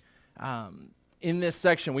 In this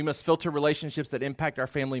section, we must filter relationships that impact our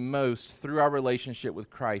family most through our relationship with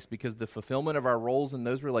Christ, because the fulfillment of our roles in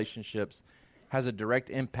those relationships has a direct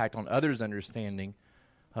impact on others' understanding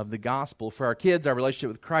of the gospel. For our kids, our relationship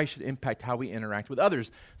with Christ should impact how we interact with others.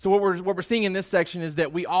 So what we're seeing in this section is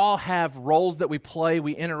that we all have roles that we play.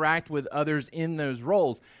 We interact with others in those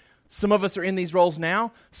roles. Some of us are in these roles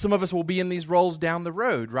now. Some of us will be in these roles down the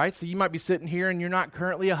road, right? So you might be sitting here and you're not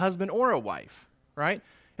currently a husband or a wife, right?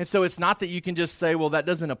 And so it's not that you can just say, well, that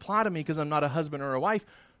doesn't apply to me because I'm not a husband or a wife.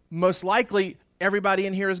 Most likely, everybody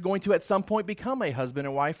in here is going to at some point become a husband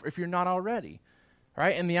and wife if you're not already.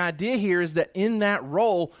 Right? And the idea here is that in that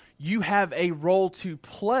role, you have a role to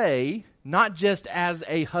play, not just as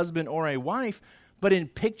a husband or a wife, but in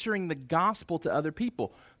picturing the gospel to other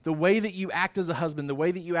people. The way that you act as a husband, the way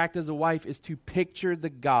that you act as a wife is to picture the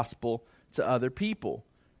gospel to other people.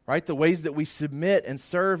 Right? The ways that we submit and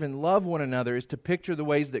serve and love one another is to picture the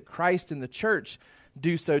ways that Christ and the church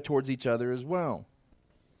do so towards each other as well.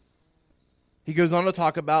 He goes on to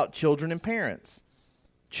talk about children and parents.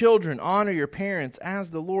 Children, honor your parents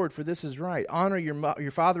as the Lord, for this is right. Honor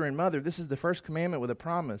your father and mother. This is the first commandment with a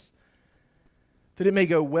promise, that it may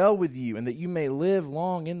go well with you and that you may live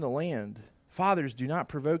long in the land. Fathers, do not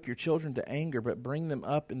provoke your children to anger, but bring them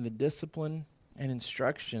up in the discipline and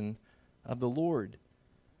instruction of the Lord.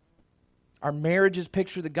 Our marriages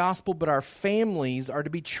picture the gospel, but our families are to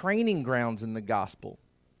be training grounds in the gospel.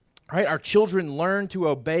 Right? Our children learn to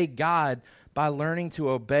obey God by learning to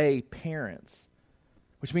obey parents.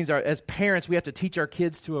 Which means as parents, we have to teach our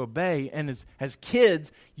kids to obey. And as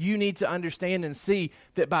kids, you need to understand and see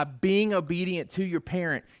that by being obedient to your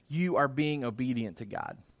parent, you are being obedient to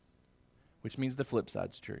God. Which means the flip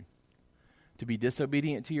side's true. To be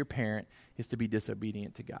disobedient to your parent is to be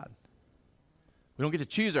disobedient to God. We don't get to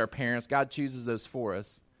choose our parents. God chooses those for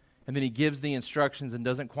us. And then he gives the instructions and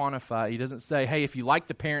doesn't quantify. He doesn't say, hey, if you like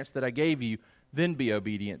the parents that I gave you, then be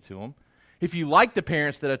obedient to them. If you like the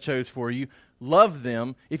parents that I chose for you, love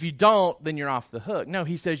them. If you don't, then you're off the hook. No,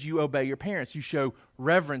 he says you obey your parents. You show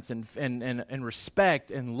reverence and respect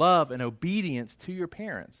and love and obedience to your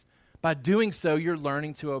parents. By doing so, you're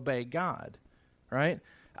learning to obey God, right?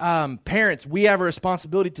 Parents, we have a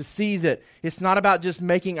responsibility to see that it's not about just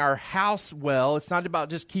making our house well. It's not about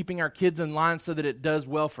just keeping our kids in line so that it does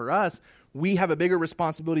well for us. We have a bigger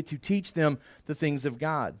responsibility to teach them the things of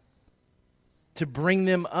God, to bring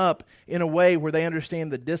them up in a way where they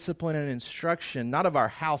understand the discipline and instruction, not of our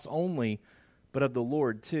house only, but of the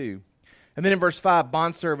Lord too. And then in verse 5,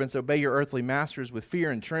 bondservants, obey your earthly masters with fear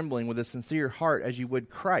and trembling, with a sincere heart as you would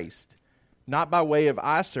Christ, not by way of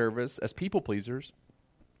eye service as people pleasers,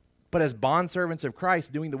 but as bondservants of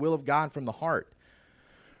Christ, doing the will of God from the heart,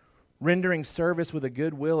 rendering service with a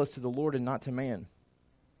good will as to the Lord and not to man,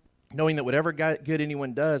 knowing that whatever good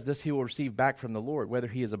anyone does, this he will receive back from the Lord, whether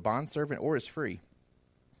he is a bondservant or is free.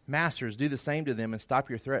 Masters, do the same to them and stop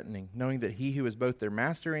your threatening, knowing that he who is both their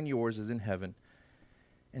master and yours is in heaven,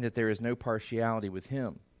 and that there is no partiality with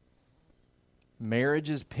him.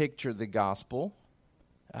 Marriages picture the gospel,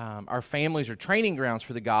 Our families are training grounds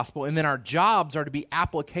for the gospel, and then our jobs are to be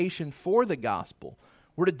application for the gospel.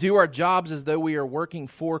 We're to do our jobs as though we are working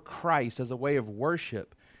for Christ as a way of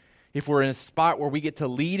worship. If we're in a spot where we get to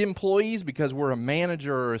lead employees because we're a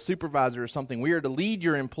manager or a supervisor or something, we are to lead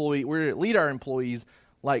we're to lead our employees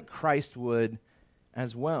like Christ would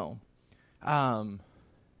as well. Man,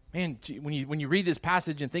 when you read this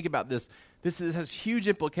passage and think about this has huge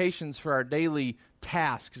implications for our daily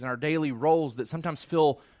tasks and our daily roles that sometimes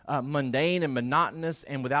feel mundane and monotonous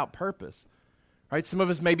and without purpose. Right? Some of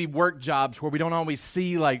us maybe work jobs where we don't always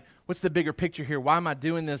see, like, what's the bigger picture here? Why am I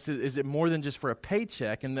doing this? Is it more than just for a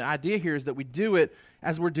paycheck? And the idea here is that we do it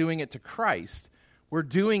as we're doing it to Christ. We're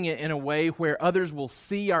doing it in a way where others will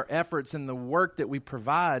see our efforts and the work that we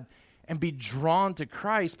provide and be drawn to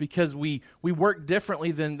Christ because we work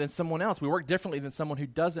differently than someone else. We work differently than someone who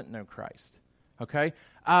doesn't know Christ. Okay?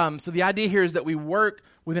 So the idea here is that we work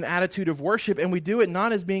with an attitude of worship, and we do it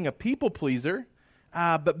not as being a people pleaser,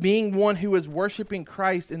 but being one who is worshiping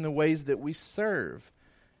Christ in the ways that we serve.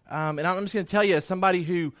 And I'm just going to tell you, as somebody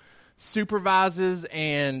who supervises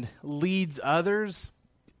and leads others,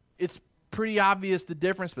 it's pretty obvious the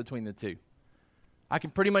difference between the two. I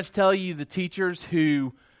can pretty much tell you the teachers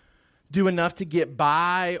who do enough to get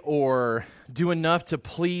by or do enough to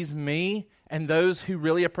please me, and those who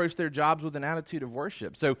really approach their jobs with an attitude of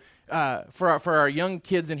worship. So for our young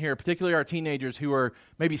kids in here, particularly our teenagers who are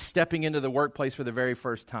maybe stepping into the workplace for the very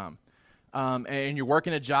first time, and you're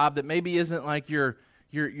working a job that maybe isn't like your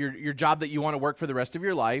job that you want to work for the rest of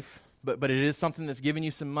your life, but it is something that's giving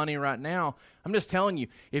you some money right now. I'm just telling you,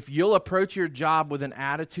 if you'll approach your job with an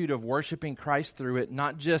attitude of worshiping Christ through it,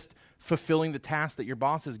 not just fulfilling the task that your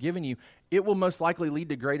boss has given you, it will most likely lead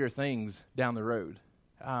to greater things down the road.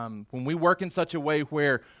 When we work in such a way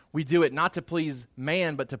where we do it not to please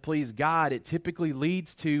man, but to please God, it typically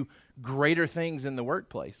leads to greater things in the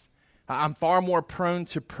workplace. I'm far more prone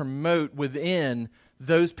to promote within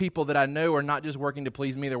those people that I know are not just working to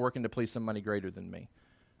please me, they're working to please somebody greater than me.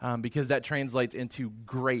 Because that translates into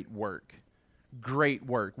great work,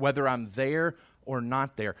 whether I'm there or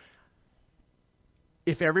not there.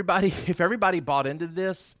 If everybody bought into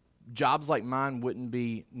this, jobs like mine wouldn't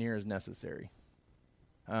be near as necessary.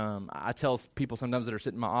 I tell people sometimes that are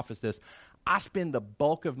sitting in my office this, I spend the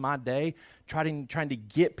bulk of my day trying to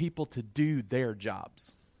get people to do their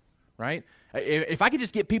jobs, right? If I could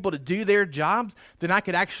just get people to do their jobs, then I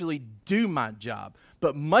could actually do my job.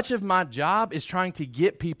 But much of my job is trying to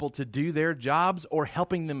get people to do their jobs or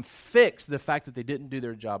helping them fix the fact that they didn't do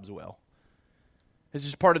their jobs well. It's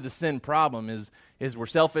just part of the sin problem is we're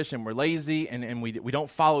selfish and we're lazy and we don't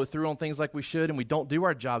follow through on things like we should, and we don't do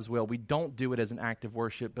our jobs well. We don't do it as an act of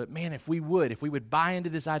worship. But man, if we would buy into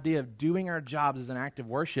this idea of doing our jobs as an act of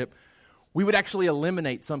worship, we would actually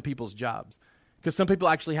eliminate some people's jobs. Because some people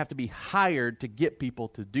actually have to be hired to get people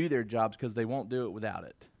to do their jobs because they won't do it without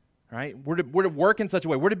it. Right? We're to work in such a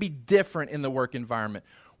way. We're to be different in the work environment.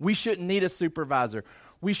 We shouldn't need a supervisor.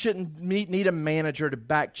 We shouldn't need a manager to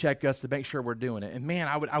back check us to make sure we're doing it. And man,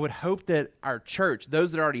 I would hope that our church,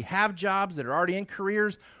 those that already have jobs, that are already in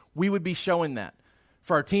careers, we would be showing that.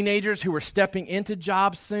 For our teenagers who are stepping into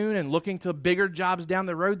jobs soon and looking to bigger jobs down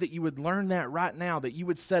the road, that you would learn that right now, that you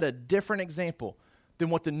would set a different example than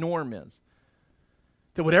what the norm is.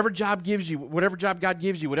 That whatever job gives you, whatever job God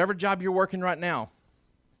gives you, whatever job you're working right now,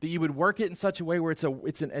 that you would work it in such a way where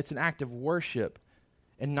it's an act of worship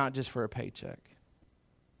and not just for a paycheck.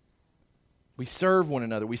 We serve one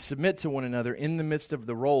another. We submit to one another in the midst of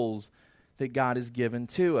the roles that God has given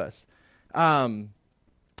to us. And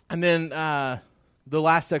then the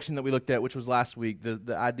last section that we looked at, which was last week,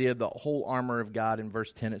 the idea of the whole armor of God in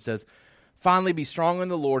verse 10, it says, "Finally be strong in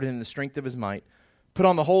the Lord and in the strength of his might. Put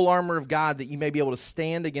on the whole armor of God that you may be able to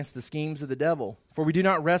stand against the schemes of the devil. For we do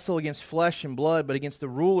not wrestle against flesh and blood, but against the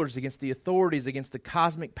rulers, against the authorities, against the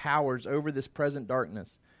cosmic powers over this present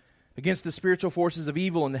darkness, against the spiritual forces of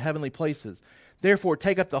evil in the heavenly places. Therefore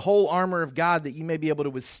take up the whole armor of God that you may be able to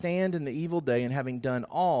withstand in the evil day, and having done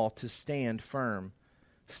all, to stand firm.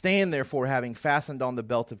 Stand therefore, having fastened on the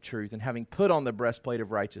belt of truth, and having put on the breastplate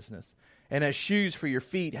of righteousness, and as shoes for your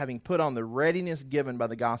feet, having put on the readiness given by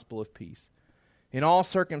the gospel of peace. In all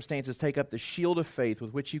circumstances, take up the shield of faith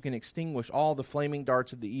with which you can extinguish all the flaming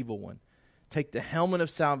darts of the evil one. Take the helmet of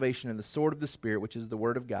salvation and the sword of the Spirit, which is the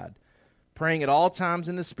word of God, praying at all times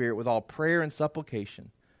in the Spirit with all prayer and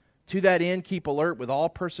supplication. To that end, keep alert with all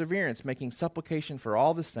perseverance, making supplication for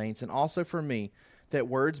all the saints, and also for me, that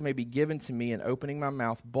words may be given to me in opening my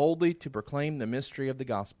mouth boldly to proclaim the mystery of the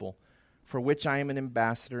gospel, for which I am an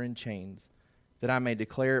ambassador in chains, that I may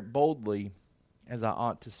declare it boldly as I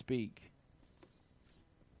ought to speak."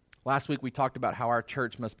 Last week we talked about how our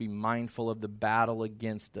church must be mindful of the battle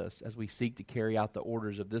against us as we seek to carry out the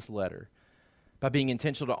orders of this letter by being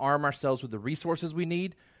intentional to arm ourselves with the resources we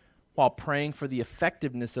need while praying for the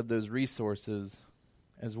effectiveness of those resources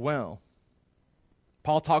as well.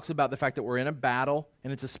 Paul talks about the fact that we're in a battle,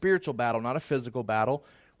 and it's a spiritual battle, not a physical battle,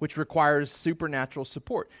 which requires supernatural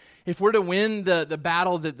support. If we're to win the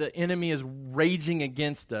battle that the enemy is raging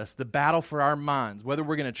against us, the battle for our minds, whether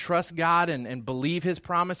we're going to trust God and believe his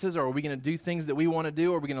promises, or are we going to do things that we want to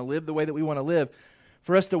do, or are we going to live the way that we want to live,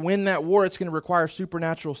 for us to win that war, it's going to require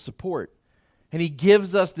supernatural support. And he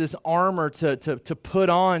gives us this armor to put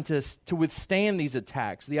on to withstand these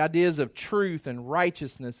attacks. The ideas of truth and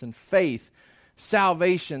righteousness and faith,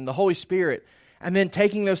 salvation, the Holy Spirit, and then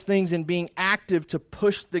taking those things and being active to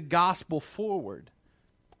push the gospel forward,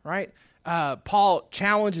 right? Paul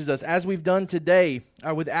challenges us, as we've done today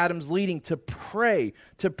with Adam's leading, to pray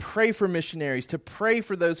for missionaries, to pray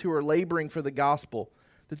for those who are laboring for the gospel,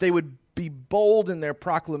 that they would be bold in their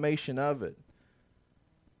proclamation of it.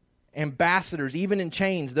 Ambassadors, even in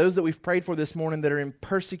chains, those that we've prayed for this morning that are in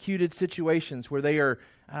persecuted situations where they are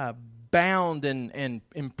bound and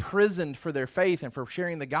imprisoned for their faith and for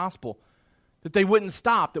sharing the gospel, that they wouldn't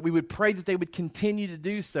stop, that we would pray that they would continue to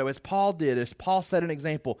do so, as Paul did, as Paul set an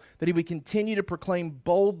example, that he would continue to proclaim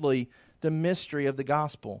boldly the mystery of the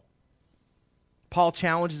gospel. Paul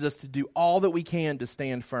challenges us to do all that we can to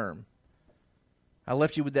stand firm. I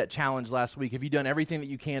left you with that challenge last week. Have you done everything that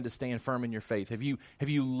you can to stand firm in your faith? Have you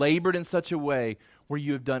labored in such a way where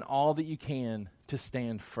you have done all that you can to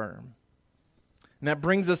stand firm? And that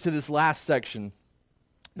brings us to this last section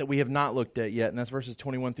that we have not looked at yet, and that's verses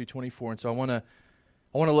 21 through 24. And so I want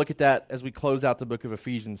to look at that as we close out the book of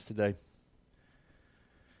Ephesians today.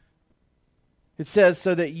 It says,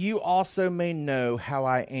 "So that you also may know how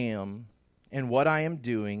I am and what I am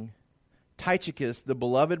doing, Tychicus, the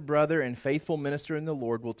beloved brother and faithful minister in the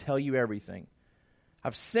Lord, will tell you everything.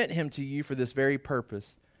 I've sent him to you for this very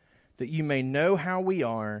purpose, that you may know how we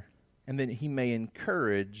are, and that he may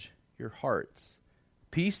encourage your hearts.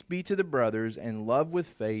 Peace be to the brothers, and love with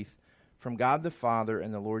faith from God the Father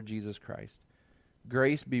and the Lord Jesus Christ.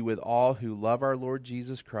 Grace be with all who love our Lord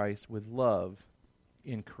Jesus Christ with love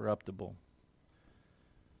incorruptible."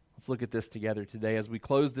 Let's look at this together today. As we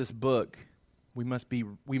close this book, we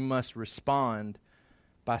must respond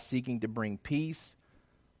by seeking to bring peace,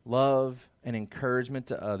 love, and encouragement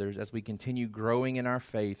to others as we continue growing in our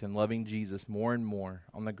faith and loving Jesus more and more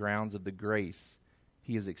on the grounds of the grace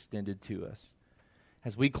he has extended to us.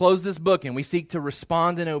 As we close this book and we seek to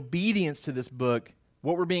respond in obedience to this book,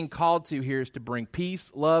 what we're being called to here is to bring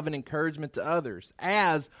peace, love, and encouragement to others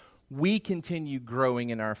as we continue growing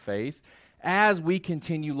in our faith, as we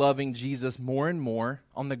continue loving Jesus more and more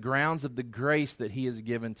on the grounds of the grace that he has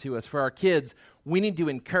given to us. For our kids, we need to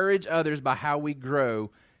encourage others by how we grow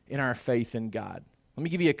in our faith in God. Let me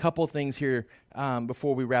give you a couple things here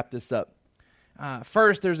before we wrap this up.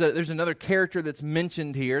 First, there's another character that's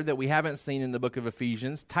mentioned here that we haven't seen in the book of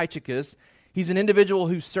Ephesians, Tychicus. He's an individual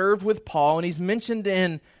who served with Paul, and he's mentioned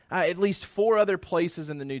in at least 4 other places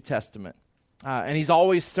in the New Testament. And he's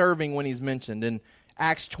always serving when he's mentioned. In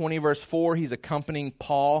Acts 20, verse 4, he's accompanying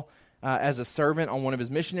Paul as a servant on one of his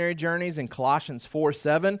missionary journeys. In Colossians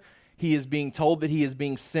 4:7, he is being told that he is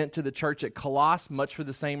being sent to the church at Colossus, much for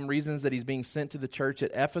the same reasons that he's being sent to the church at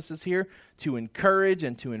Ephesus here, to encourage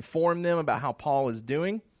and to inform them about how Paul is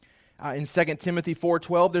doing. In 2 Timothy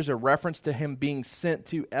 4:12, there's a reference to him being sent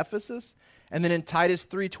to Ephesus. And then in Titus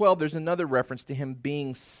 3:12, there's another reference to him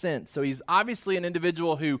being sent. So he's obviously an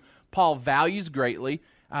individual who Paul values greatly.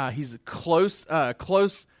 He's a close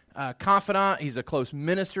confidant. He's a close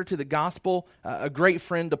minister to the gospel, a great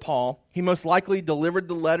friend to Paul. He most likely delivered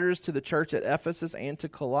the letters to the church at Ephesus and to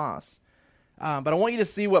Colossus. But I want you to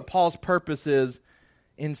see what Paul's purpose is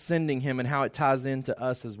in sending him and how it ties into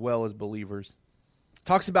us as well as believers.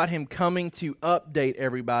 Talks about him coming to update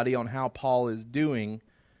everybody on how Paul is doing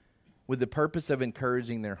with the purpose of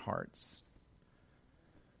encouraging their hearts.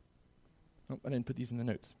 Oh, I didn't put these in the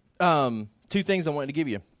notes. 2 things I wanted to give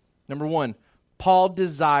you. Number 1, Paul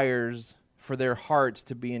desires for their hearts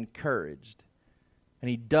to be encouraged, and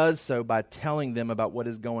he does so by telling them about what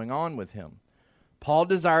is going on with him. Paul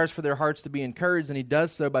desires for their hearts to be encouraged, and he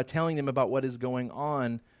does so by telling them about what is going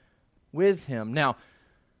on with him. Now,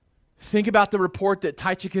 think about the report that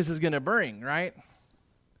Tychicus is going to bring, right?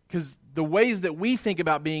 Because the ways that we think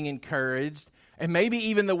about being encouraged, and maybe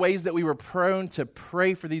even the ways that we were prone to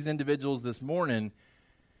pray for these individuals this morning,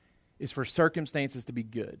 is for circumstances to be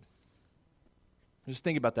good. Just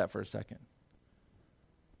think about that for a second.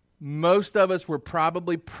 Most of us were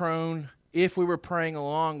probably prone, if we were praying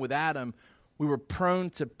along with Adam, We were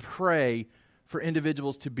prone to pray for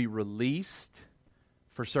individuals to be released,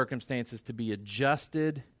 for circumstances to be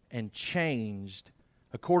adjusted and changed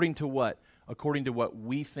according to what? According to what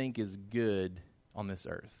we think is good on this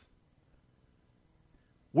earth.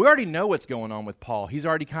 We already know what's going on with Paul. He's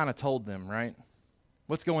already kind of told them, right?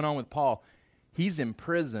 What's going on with Paul? He's in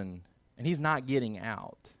prison and he's not getting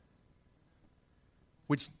out,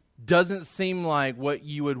 which doesn't seem like what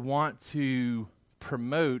you would want to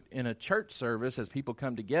promote in a church service as people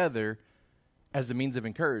come together as a means of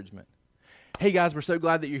encouragement. Hey guys, we're so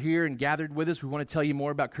glad that you're here and gathered with us. We want to tell you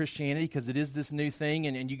more about Christianity because it is this new thing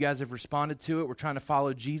and you guys have responded to it. We're trying to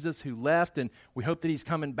follow Jesus who left and we hope that he's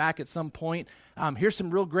coming back at some point. Here's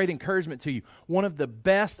some real great encouragement to you. One of the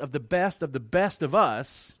best of the best of the best of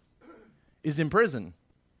us is in prison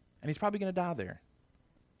and he's probably going to die there.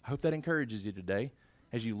 I hope that encourages you today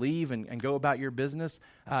as you leave and go about your business.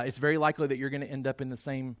 It's very likely that you're going to end up in the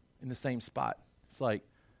same spot. It's like,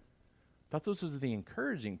 I thought this was the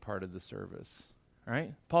encouraging part of the service,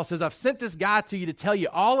 right? Paul says, I've sent this guy to you to tell you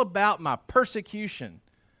all about my persecution.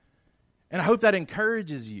 And I hope that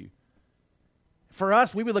encourages you. For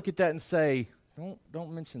us, we would look at that and say,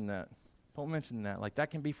 don't mention that. Don't mention that. Like that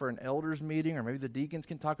can be for an elders meeting or maybe the deacons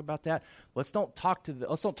can talk about that. Let's don't talk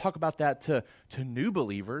about that to new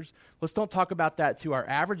believers. Let's don't talk about that to our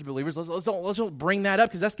average believers. Let's don't bring that up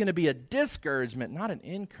because that's going to be a discouragement, not an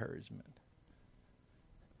encouragement.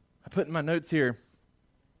 I put in my notes here,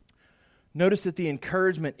 notice that the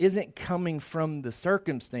encouragement isn't coming from the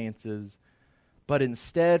circumstances, but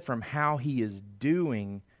instead from how he is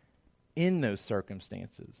doing in those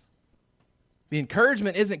circumstances. The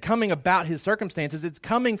encouragement isn't coming about his circumstances, it's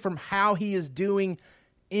coming from how he is doing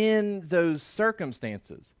in those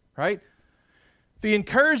circumstances, right? The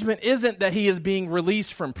encouragement isn't that he is being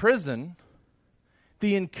released from prison.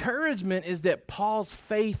 The encouragement is that Paul's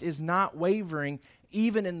faith is not wavering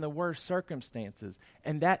even in the worst circumstances.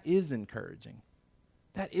 And that is encouraging.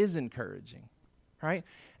 That is encouraging, right?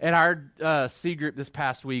 At our C group this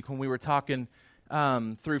past week when we were talking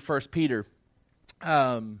through 1 Peter,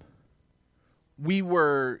 we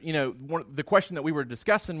were, the question that we were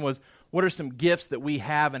discussing was, what are some gifts that we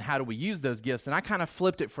have and how do we use those gifts? And I kind of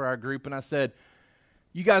flipped it for our group and I said,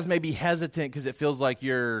 you guys may be hesitant because it feels like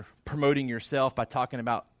you're promoting yourself by talking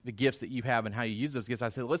about the gifts that you have and how you use those gifts. I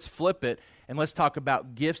said, let's flip it and let's talk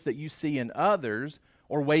about gifts that you see in others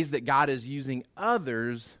or ways that God is using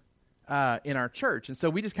others in our church. And so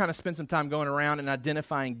we just kind of spent some time going around and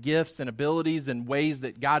identifying gifts and abilities and ways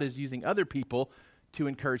that God is using other people to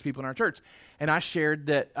encourage people in our church. And I shared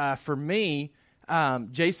that for me,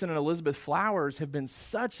 Jason and Elizabeth Flowers have been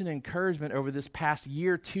such an encouragement over this past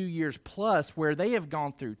year, 2 years plus, where they have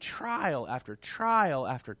gone through trial after trial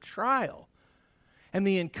after trial. And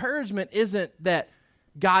the encouragement isn't that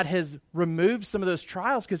God has removed some of those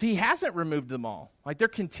trials, because he hasn't removed them all. Like they're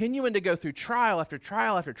continuing to go through trial after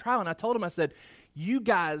trial after trial. And I told them, I said, you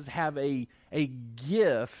guys have a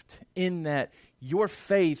gift in that your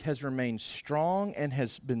faith has remained strong and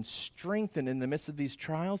has been strengthened in the midst of these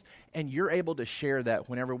trials, and you're able to share that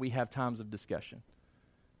whenever we have times of discussion.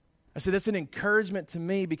 I said, that's an encouragement to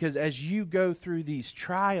me because as you go through these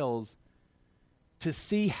trials, to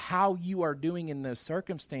see how you are doing in those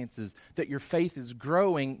circumstances, that your faith is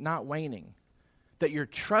growing, not waning, that you're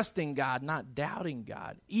trusting God, not doubting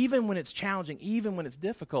God. Even when it's challenging, even when it's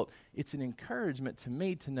difficult, it's an encouragement to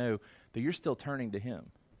me to know that you're still turning to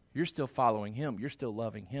him. You're still following him. You're still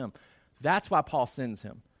loving him. That's why Paul sends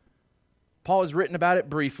him. Paul has written about it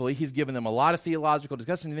briefly. He's given them a lot of theological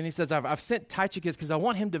discussion. And then he says, I've sent Tychicus because I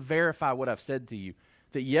want him to verify what I've said to you.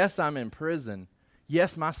 That yes, I'm in prison.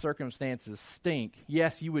 Yes, my circumstances stink.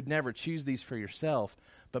 Yes, you would never choose these for yourself.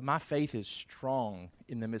 But my faith is strong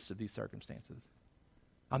in the midst of these circumstances.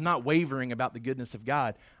 I'm not wavering about the goodness of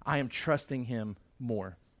God. I am trusting him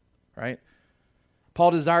more. Right?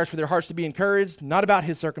 Paul desires for their hearts to be encouraged, not about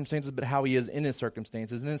his circumstances, but how he is in his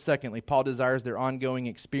circumstances. And then secondly, Paul desires their ongoing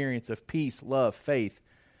experience of peace, love, faith,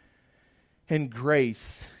 and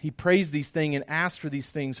grace. He prays these things and asks for these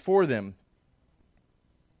things for them.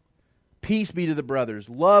 Peace be to the brothers,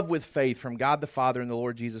 love with faith from God the Father and the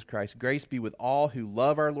Lord Jesus Christ. Grace be with all who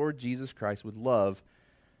love our Lord Jesus Christ with love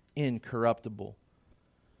incorruptible.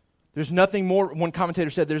 There's nothing more, one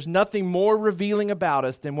commentator said, there's nothing more revealing about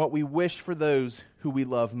us than what we wish for those who we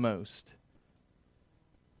love most.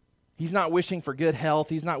 He's not wishing for good health.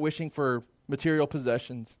 He's not wishing for material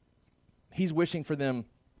possessions. He's wishing for them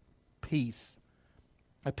peace.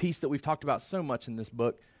 A peace that we've talked about so much in this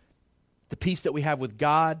book. The peace that we have with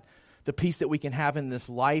God. The peace that we can have in this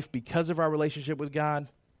life because of our relationship with God.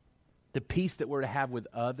 The peace that we're to have with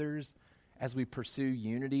others as we pursue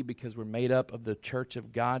unity because we're made up of the church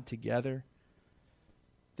of God together.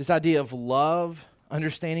 This idea of love,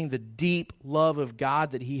 understanding the deep love of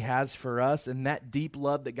God that He has for us, and that deep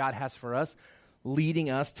love that God has for us, leading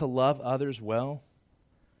us to love others well.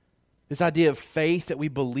 This idea of faith, that we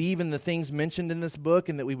believe in the things mentioned in this book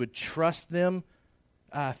and that we would trust them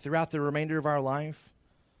throughout the remainder of our life.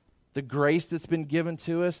 The grace that's been given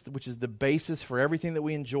to us, which is the basis for everything that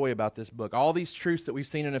we enjoy about this book. All these truths that we've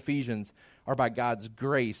seen in Ephesians are by God's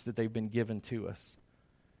grace that they've been given to us.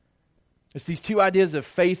 It's these two ideas of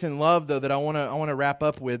faith and love, though, that I want to wrap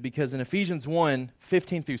up with, because in Ephesians 1,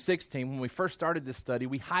 15 through 16, when we first started this study,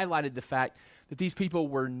 we highlighted the fact that these people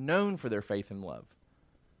were known for their faith and love.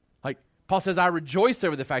 Like Paul says, I rejoice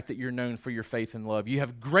over the fact that you're known for your faith and love. You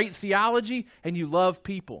have great theology and you love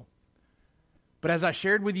people. But as I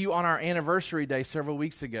shared with you on our anniversary day several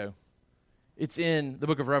weeks ago, it's in the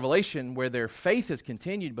book of Revelation where their faith has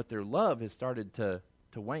continued, but their love has started to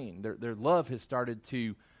wane. Their love has started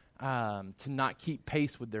to not keep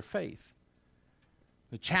pace with their faith.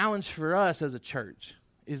 The challenge for us as a church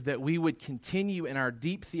is that we would continue in our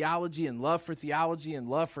deep theology and love for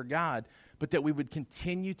God, but that we would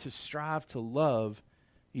continue to strive to love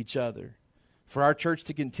each other. For our church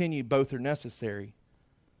to continue, both are necessary.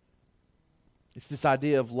 It's this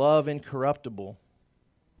idea of love incorruptible.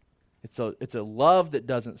 It's a love that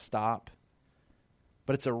doesn't stop,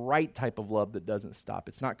 but it's a right type of love that doesn't stop.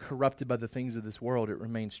 It's not corrupted by the things of this world. It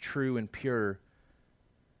remains true and pure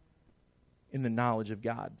in the knowledge of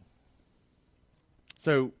God.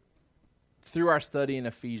 So, through our study in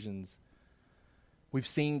Ephesians, we've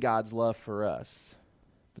seen God's love for us.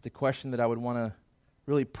 But the question that I would want to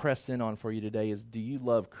really press in on for you today is, do you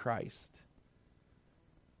love Christ?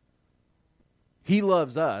 He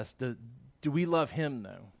loves us. Do we love Him,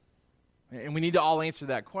 though? And we need to all answer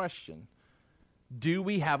that question. Do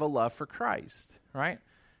we have a love for Christ, right?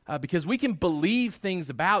 Because we can believe things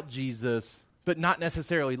about Jesus, but not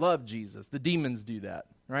necessarily love Jesus. The demons do that,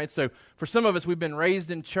 right? So for some of us, we've been raised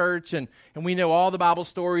in church, and we know all the Bible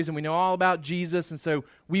stories, and we know all about Jesus, and so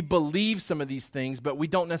we believe some of these things, but we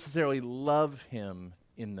don't necessarily love Him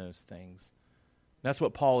in those things. That's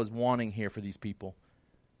what Paul is wanting here for these people.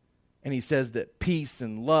 And he says that peace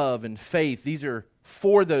and love and faith, these are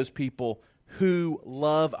for those people who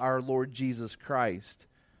love our Lord Jesus Christ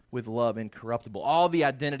with love incorruptible. All the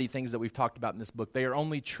identity things that we've talked about in this book, they are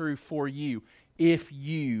only true for you if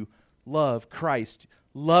you love Christ.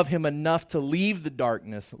 Love Him enough to leave the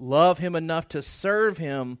darkness. Love Him enough to serve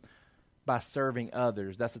Him by serving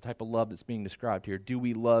others. That's the type of love that's being described here. Do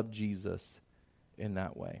we love Jesus in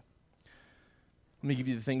that way? Let me give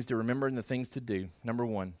you the things to remember and the things to do. Number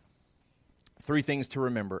one, 3 things to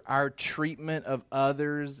remember. Our treatment of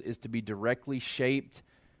others is to be directly shaped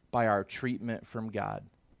by our treatment from God.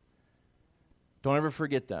 Don't ever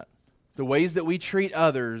forget that. The ways that we treat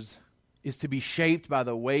others is to be shaped by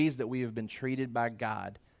the ways that we have been treated by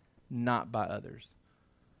God, not by others.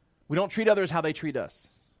 We don't treat others how they treat us.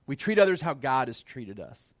 We treat others how God has treated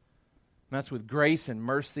us. And that's with grace and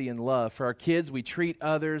mercy and love. For our kids, we treat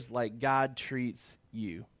others like God treats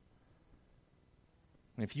you.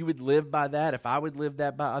 And if you would live by that, if I would live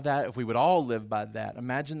by that, if we would all live by that,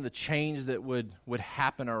 imagine the change that would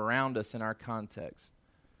happen around us in our context.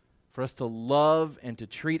 For us to love and to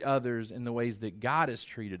treat others in the ways that God has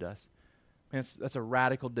treated us. Man, that's a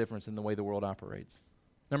radical difference in the way the world operates.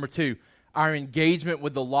 Number 2, our engagement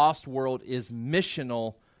with the lost world is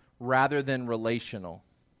missional rather than relational.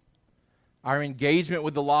 Our engagement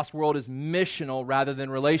with the lost world is missional rather than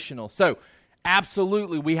relational. So,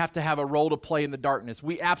 absolutely, we have to have a role to play in the darkness.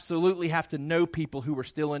 We absolutely have to know people who are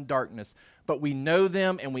still in darkness. But we know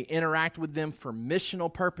them and we interact with them for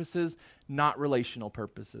missional purposes, not relational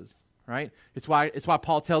purposes. Right? It's why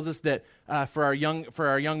Paul tells us that for our young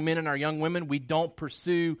men and our young women, we don't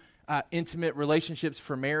pursue intimate relationships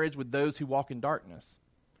for marriage with those who walk in darkness.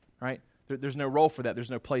 Right? There's no role for that.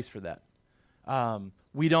 There's no place for that.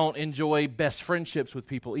 We don't enjoy best friendships with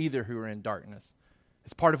people either who are in darkness.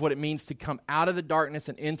 It's part of what it means to come out of the darkness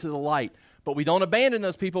and into the light. But we don't abandon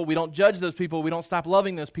those people. We don't judge those people. We don't stop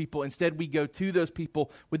loving those people. Instead, we go to those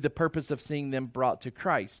people with the purpose of seeing them brought to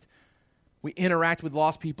Christ. We interact with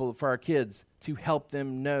lost people for our kids to help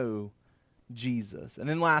them know Jesus. And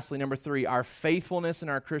then lastly, number 3, our faithfulness in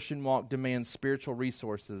our Christian walk demands spiritual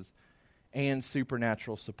resources and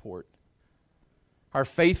supernatural support. Our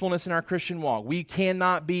faithfulness in our Christian walk. We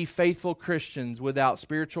cannot be faithful Christians without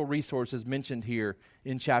spiritual resources mentioned here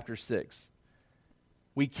in chapter 6.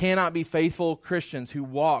 We cannot be faithful Christians who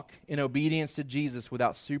walk in obedience to Jesus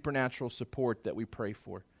without supernatural support that we pray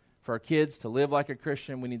for. For our kids to live like a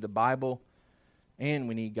Christian, we need the Bible and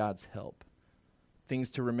we need God's help.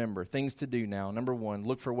 things to remember, things to do now. Number one,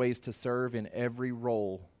 look for ways to serve in every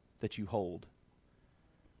role that you hold.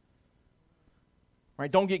 Right?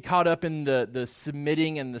 Don't get caught up in the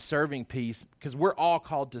submitting and the serving piece, because we're all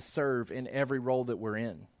called to serve in every role that we're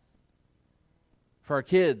in. For our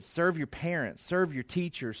kids, serve your parents, serve your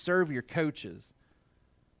teachers, serve your coaches.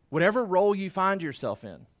 Whatever role you find yourself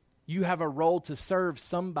in, you have a role to serve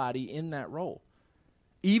somebody in that role.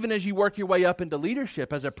 Even as you work your way up into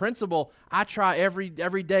leadership, as a principal, I try every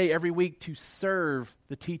day, every week to serve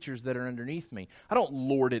the teachers that are underneath me. I don't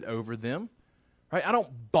lord it over them. Right? I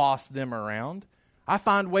don't boss them around. I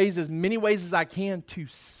find ways, as many ways as I can, to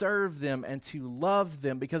serve them and to love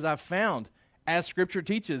them, because I've found, as Scripture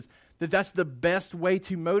teaches, that that's the best way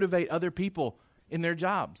to motivate other people in their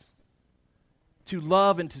jobs. To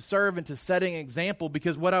love and to serve and to set an example,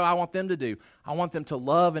 because what do I want them to do? I want them to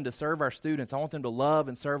love and to serve our students. I want them to love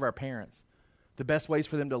and serve our parents. The best ways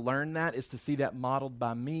for them to learn that is to see that modeled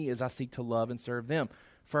by me as I seek to love and serve them.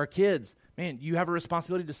 For our kids, man, you have a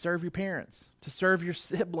responsibility to serve your parents, to serve your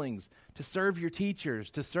siblings, to serve your teachers,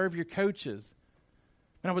 to serve your coaches.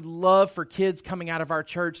 And I would love for kids coming out of our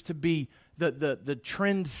church to be the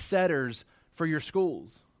trend setters for your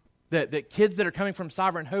schools. That kids that are coming from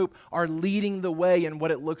Sovereign Hope are leading the way in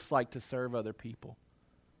what it looks like to serve other people.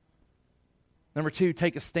 Number two,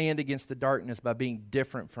 take a stand against the darkness by being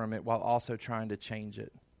different from it while also trying to change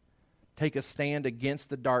it. Take a stand against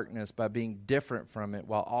the darkness by being different from it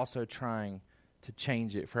while also trying to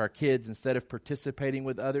change it. For our kids, instead of participating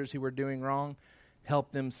with others who are doing wrong,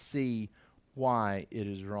 help them see why it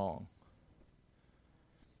is wrong.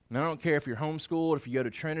 And I don't care if you're homeschooled, if you go to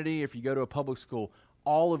Trinity, if you go to a public school,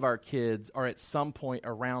 all of our kids are at some point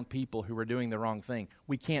around people who are doing the wrong thing.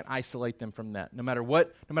 We can't isolate them from that. No matter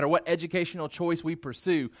what educational choice we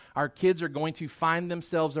pursue, our kids are going to find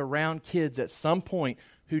themselves around kids at some point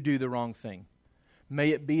who do the wrong thing. May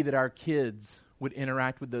it be that our kids would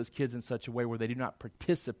interact with those kids in such a way where they do not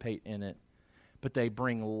participate in it, but they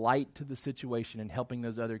bring light to the situation and helping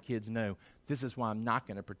those other kids know, this is why I'm not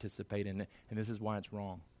going to participate in it, and this is why it's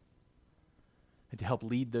wrong. And to help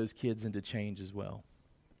lead those kids into change as well.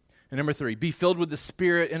 And number three, be filled with the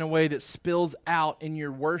Spirit in a way that spills out in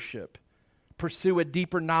your worship. Pursue a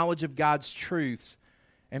deeper knowledge of God's truths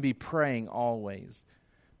and be praying always.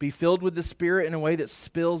 Be filled with the Spirit in a way that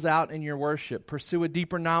spills out in your worship. Pursue a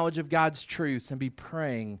deeper knowledge of God's truths and be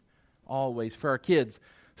praying always. For our kids,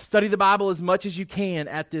 study the Bible as much as you can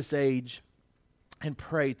at this age and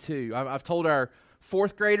pray too. I've told our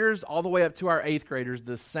 4th graders all the way up to our 8th graders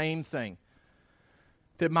the same thing.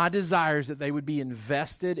 That my desire is that they would be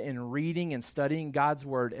invested in reading and studying God's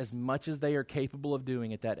Word as much as they are capable of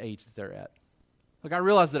doing at that age that they're at. Look, I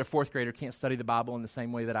realize that a 4th grader can't study the Bible in the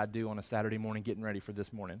same way that I do on a Saturday morning getting ready for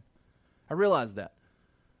this morning. I realize that.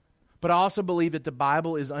 But I also believe that the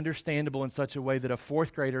Bible is understandable in such a way that a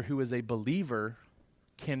 4th grader who is a believer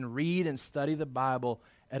can read and study the Bible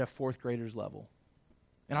at a 4th grader's level.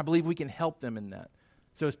 And I believe we can help them in that.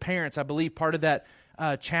 So as parents, I believe part of that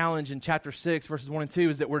challenge in chapter 6, verses 1 and 2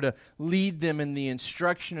 is that we're to lead them in the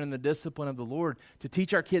instruction and the discipline of the Lord, to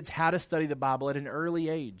teach our kids how to study the Bible at an early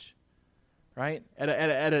age, right? At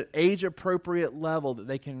an age-appropriate level that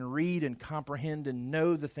they can read and comprehend and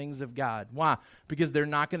know the things of God. Why? Because they're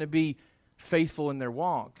not going to be faithful in their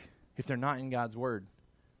walk if they're not in God's Word,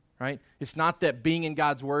 right? It's not that being in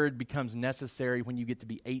God's Word becomes necessary when you get to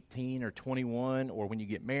be 18 or 21 or when you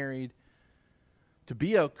get married. To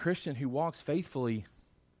be a Christian who walks faithfully,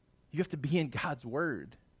 you have to be in God's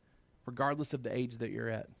Word, regardless of the age that you're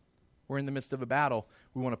at. We're in the midst of a battle.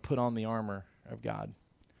 We want to put on the armor of God.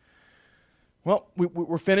 Well,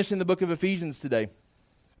 we're finishing the book of Ephesians today.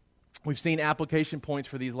 We've seen application points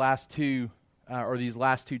for these last two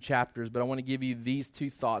chapters, but I want to give you these 2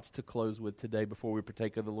 thoughts to close with today before we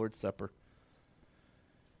partake of the Lord's Supper.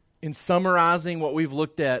 In summarizing what we've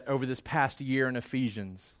looked at over this past year in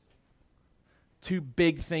Ephesians, 2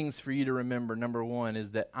 big things for you to remember. Number 1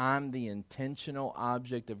 is that I'm the intentional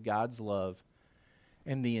object of God's love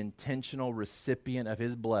and the intentional recipient of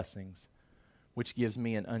His blessings, which gives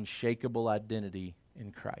me an unshakable identity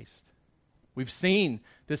in Christ. We've seen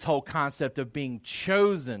this whole concept of being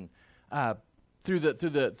chosen through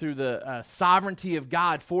the sovereignty of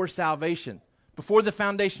God for salvation. Before the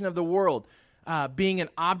foundation of the world, being an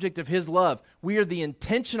object of His love. We are the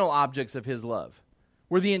intentional objects of His love.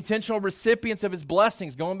 We're the intentional recipients of His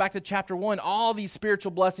blessings. Going back to chapter 1, all these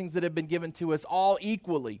spiritual blessings that have been given to us all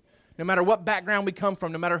equally. No matter what background we come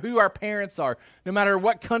from, no matter who our parents are, no matter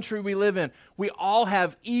what country we live in, we all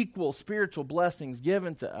have equal spiritual blessings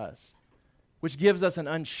given to us. which gives us an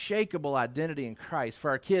unshakable identity in Christ. For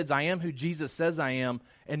our kids, I am who Jesus says I am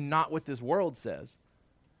and not what this world says.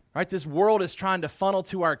 Right? This world is trying to funnel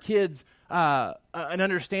to our kids an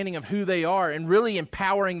understanding of who they are and really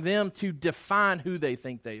empowering them to define who they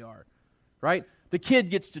think they are. Right? The kid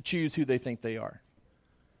gets to choose who they think they are.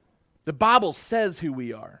 The Bible says who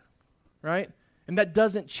we are. Right? And that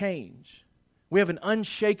doesn't change. We have an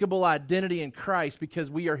unshakable identity in Christ because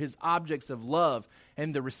we are his objects of love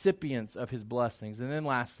and the recipients of his blessings. And then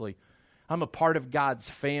lastly, I'm a part of God's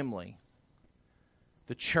family,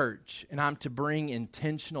 the church, and I'm to bring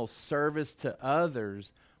intentional service to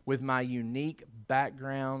others with my unique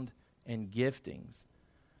background and giftings.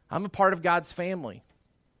 I'm a part of God's family,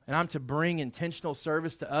 and I'm to bring intentional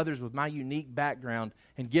service to others with my unique background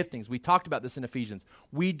and giftings. We talked about this in Ephesians.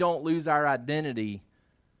 We don't lose our identity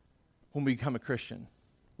when we become a Christian.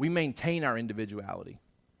 We maintain our individuality,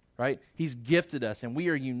 right? He's gifted us, and we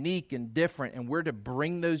are unique and different, and we're to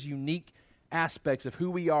bring those unique aspects of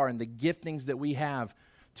who we are and the giftings that we have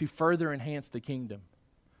to further enhance the kingdom.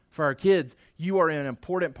 For our kids, you are an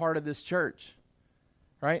important part of this church,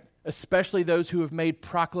 right? Especially those who have made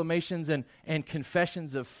proclamations and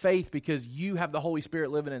confessions of faith because you have the Holy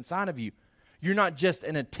Spirit living inside of you. You're not just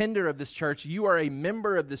an attender of this church. You are a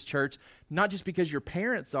member of this church, not just because your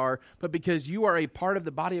parents are, but because you are a part of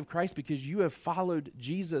the body of Christ because you have followed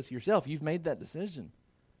Jesus yourself. You've made that decision,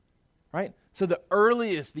 right? So the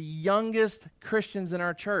earliest, the youngest Christians in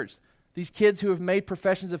our church, these kids who have made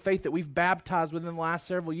professions of faith that we've baptized within the last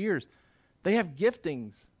several years, they have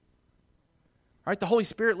giftings, right? The Holy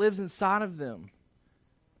Spirit lives inside of them.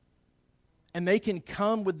 And they can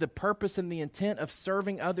come with the purpose and the intent of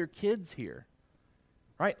serving other kids here.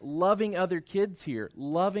 Right? Loving other kids here.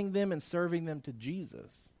 Loving them and serving them to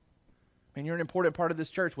Jesus. And you're an important part of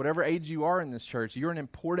this church. Whatever age you are in this church, you're an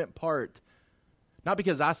important part. Not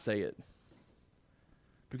because I say it.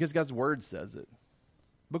 Because God's Word says it.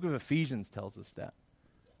 The book of Ephesians tells us that.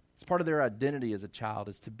 It's part of their identity as a child,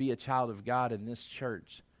 is to be a child of God in this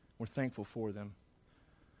church. We're thankful for them.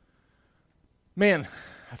 Man,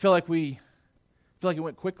 I feel like it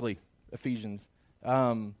went quickly, Ephesians.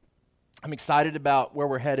 I'm excited about where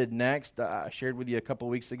we're headed next. I shared with you a couple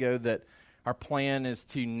weeks ago that our plan is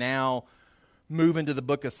to now move into the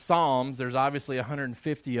book of Psalms. There's obviously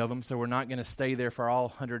 150 of them, so we're not going to stay there for all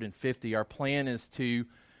 150. Our plan is to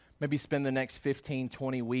maybe spend the next 15,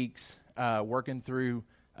 20 weeks working through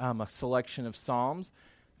a selection of Psalms.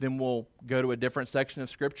 Then we'll go to a different section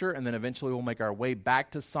of Scripture, and then eventually we'll make our way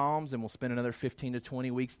back to Psalms, and we'll spend another 15 to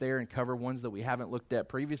 20 weeks there and cover ones that we haven't looked at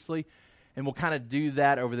previously. And we'll kind of do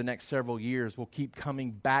that over the next several years. We'll keep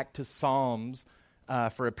coming back to Psalms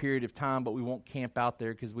for a period of time, but we won't camp out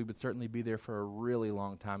there because we would certainly be there for a really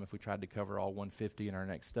long time if we tried to cover all 150 in our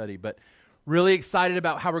next study. But really excited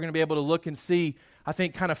about how we're going to be able to look and see, I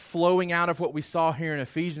think, kind of flowing out of what we saw here in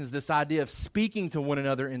Ephesians, this idea of speaking to one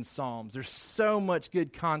another in Psalms. There's so much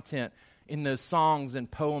good content in those songs and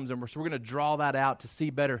poems, and so we're going to draw that out to see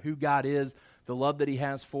better who God is, the love that he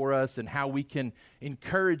has for us, and how we can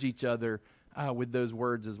encourage each other with those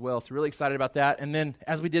words as well. So really excited about that. And then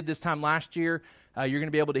as we did this time last year, you're going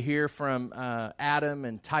to be able to hear from Adam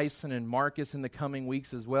and Tyson and Marcus in the coming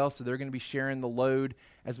weeks as well. So they're going to be sharing the load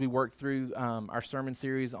as we work through our sermon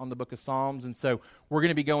series on the book of Psalms. And so we're going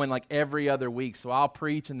to be going like every other week. So I'll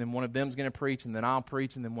preach, and then one of them's going to preach, and then I'll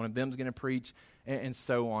preach, and then one of them's going to preach, and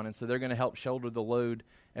so on. And so they're going to help shoulder the load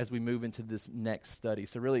as we move into this next study.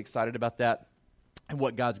 So really excited about that and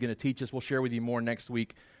what God's going to teach us. We'll share with you more next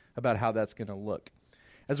week about how that's going to look.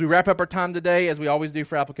 As we wrap up our time today, as we always do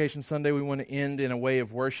for Application Sunday, we want to end in a way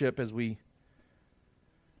of worship as we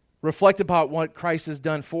reflect upon what Christ has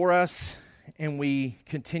done for us, and we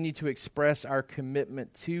continue to express our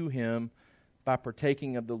commitment to him by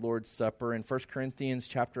partaking of the Lord's Supper. In 1 Corinthians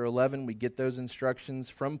chapter 11, we get those instructions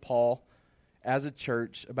from Paul as a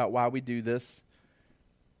church about why we do this.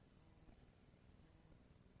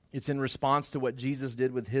 It's in response to what Jesus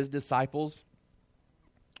did with his disciples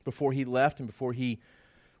before he left and before he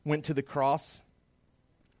went to the cross.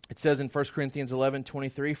 It says in 1 Corinthians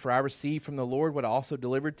 11:23, "For I received from the Lord what I also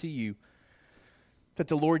delivered to you, that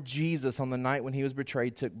the Lord Jesus, on the night when he was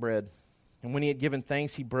betrayed, took bread. And when he had given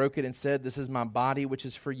thanks, he broke it and said, 'This is my body, which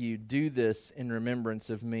is for you. Do this in remembrance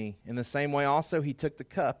of me.' In the same way also he took the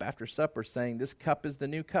cup after supper, saying, 'This cup is the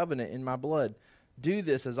new covenant in my blood. Do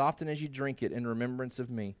this as often as you drink it in remembrance of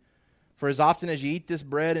me. For as often as you eat this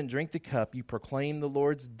bread and drink the cup, you proclaim the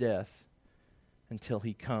Lord's death until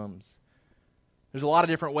he comes.'" There's a lot of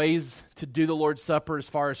different ways to do the Lord's Supper as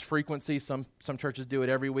far as frequency. Some churches do it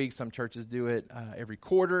every week. Some churches do it every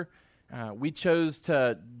quarter. We chose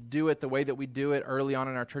to do it the way that we do it early on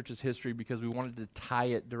in our church's history because we wanted to tie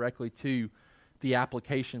it directly to the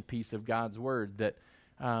application piece of God's Word, that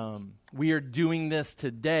we are doing this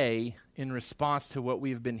today in response to what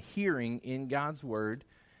we've been hearing in God's Word,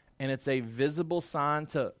 and it's a visible sign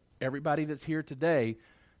to everybody that's here today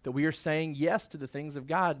that we are saying yes to the things of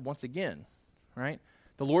God once again, right?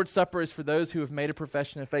 The Lord's Supper is for those who have made a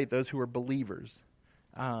profession of faith, those who are believers.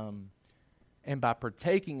 And by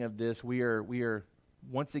partaking of this, we are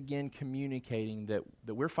once again communicating that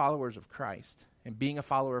we're followers of Christ. And being a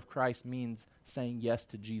follower of Christ means saying yes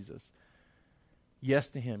to Jesus. Yes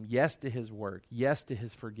to Him. Yes to His work. Yes to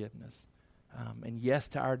His forgiveness. And yes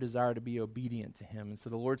to our desire to be obedient to Him. And so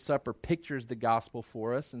the Lord's Supper pictures the gospel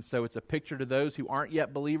for us. And so it's a picture to those who aren't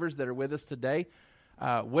yet believers that are with us today,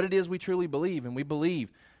 what it is we truly believe. And we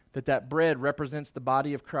believe that bread represents the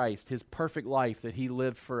body of Christ, His perfect life that He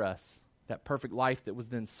lived for us. That perfect life that was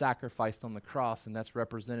then sacrificed on the cross, and that's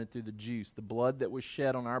represented through the juice. The blood that was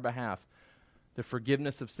shed on our behalf, the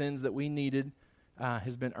forgiveness of sins that we needed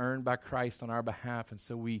has been earned by Christ on our behalf. And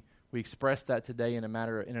so we express that today in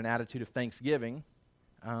an attitude of thanksgiving.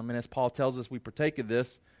 And as Paul tells us, we partake of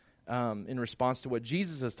this in response to what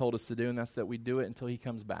Jesus has told us to do, and that's that we do it until He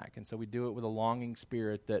comes back. And so we do it with a longing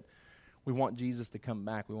spirit that we want Jesus to come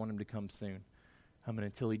back. We want Him to come soon. And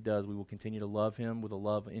until He does, we will continue to love Him with a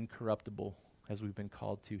love incorruptible, as we've been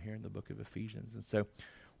called to here in the book of Ephesians. And so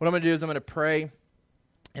what I'm going to do is I'm going to pray,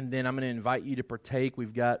 and then I'm going to invite you to partake.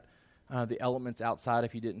 We've got the elements outside.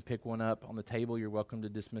 If you didn't pick one up on the table, you're welcome to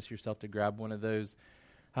dismiss yourself to grab one of those.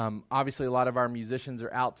 Obviously, a lot of our musicians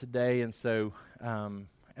are out today, and so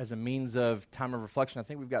as a means of time of reflection, I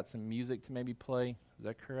think we've got some music to maybe play. Is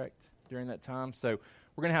that correct? During that time? So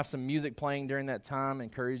we're going to have some music playing during that time. I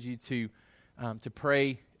encourage you to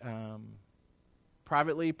pray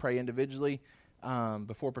privately, pray individually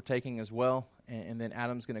before partaking as well. And then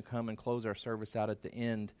Adam's going to come and close our service out at the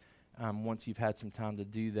end once you've had some time to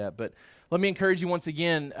do that. But let me encourage you once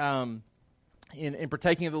again, in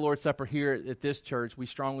partaking of the Lord's Supper here at this church, we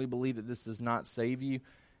strongly believe that this does not save you,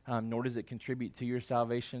 nor does it contribute to your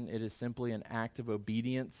salvation. It is simply an act of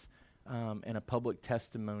obedience and a public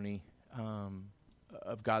testimony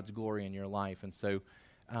of God's glory in your life. And so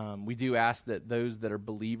we do ask that those that are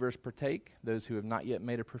believers partake. Those who have not yet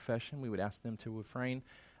made a profession, we would ask them to refrain.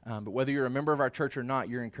 But whether you're a member of our church or not,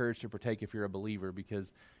 you're encouraged to partake if you're a believer,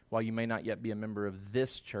 because while you may not yet be a member of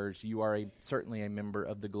this church, you are certainly a member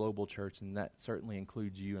of the global church, and that certainly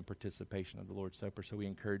includes you in participation of the Lord's Supper. So we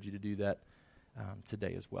encourage you to do that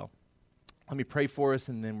today as well. Let me pray for us,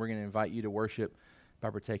 and then we're going to invite you to worship by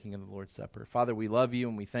partaking in the Lord's Supper. Father, we love you,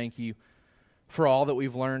 and we thank you for all that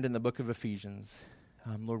we've learned in the book of Ephesians.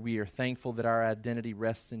 Lord, we are thankful that our identity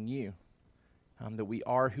rests in you, that we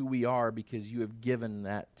are who we are because you have given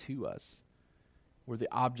that to us. We're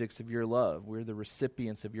the objects of your love. We're the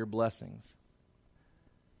recipients of your blessings.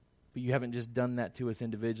 But you haven't just done that to us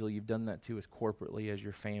individually. You've done that to us corporately as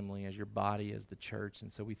your family, as your body, as the church.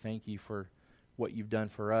 And so we thank you for what you've done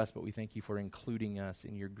for us, but we thank you for including us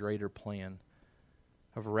in your greater plan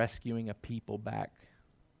of rescuing a people back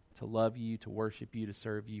to love you, to worship you, to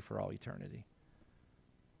serve you for all eternity.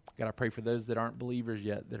 God, I pray for those that aren't believers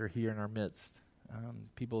yet that are here in our midst,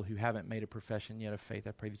 people who haven't made a profession yet of faith.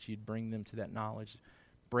 I pray that you'd bring them to that knowledge,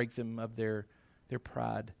 break them of their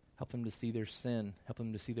pride, help them to see their sin, help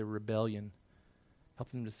them to see their rebellion,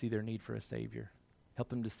 help them to see their need for a Savior, help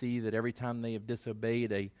them to see that every time they have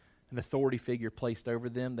disobeyed an authority figure placed over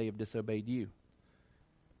them, they have disobeyed you,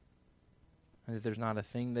 and that there's not a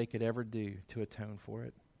thing they could ever do to atone for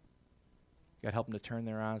it. God, help them to turn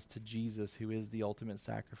their eyes to Jesus, who is the ultimate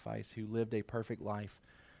sacrifice, who lived a perfect life,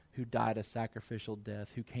 who died a sacrificial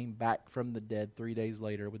death, who came back from the dead 3 days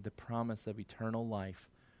later with the promise of eternal life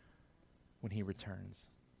when he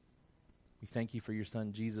returns. We thank you for your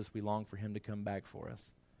Son, Jesus. We long for him to come back for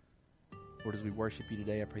us. Lord, as we worship you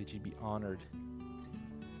today, I pray that you'd be honored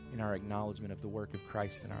in our acknowledgement of the work of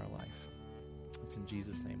Christ in our life. It's in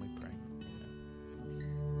Jesus' name we pray.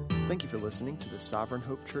 Thank you for listening to the Sovereign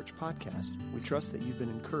Hope Church podcast. We trust that you've been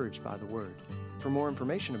encouraged by the word. For more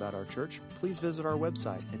information about our church, please visit our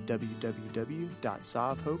website at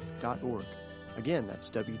www.sovhope.org. Again, that's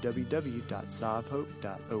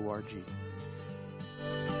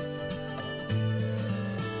www.sovhope.org.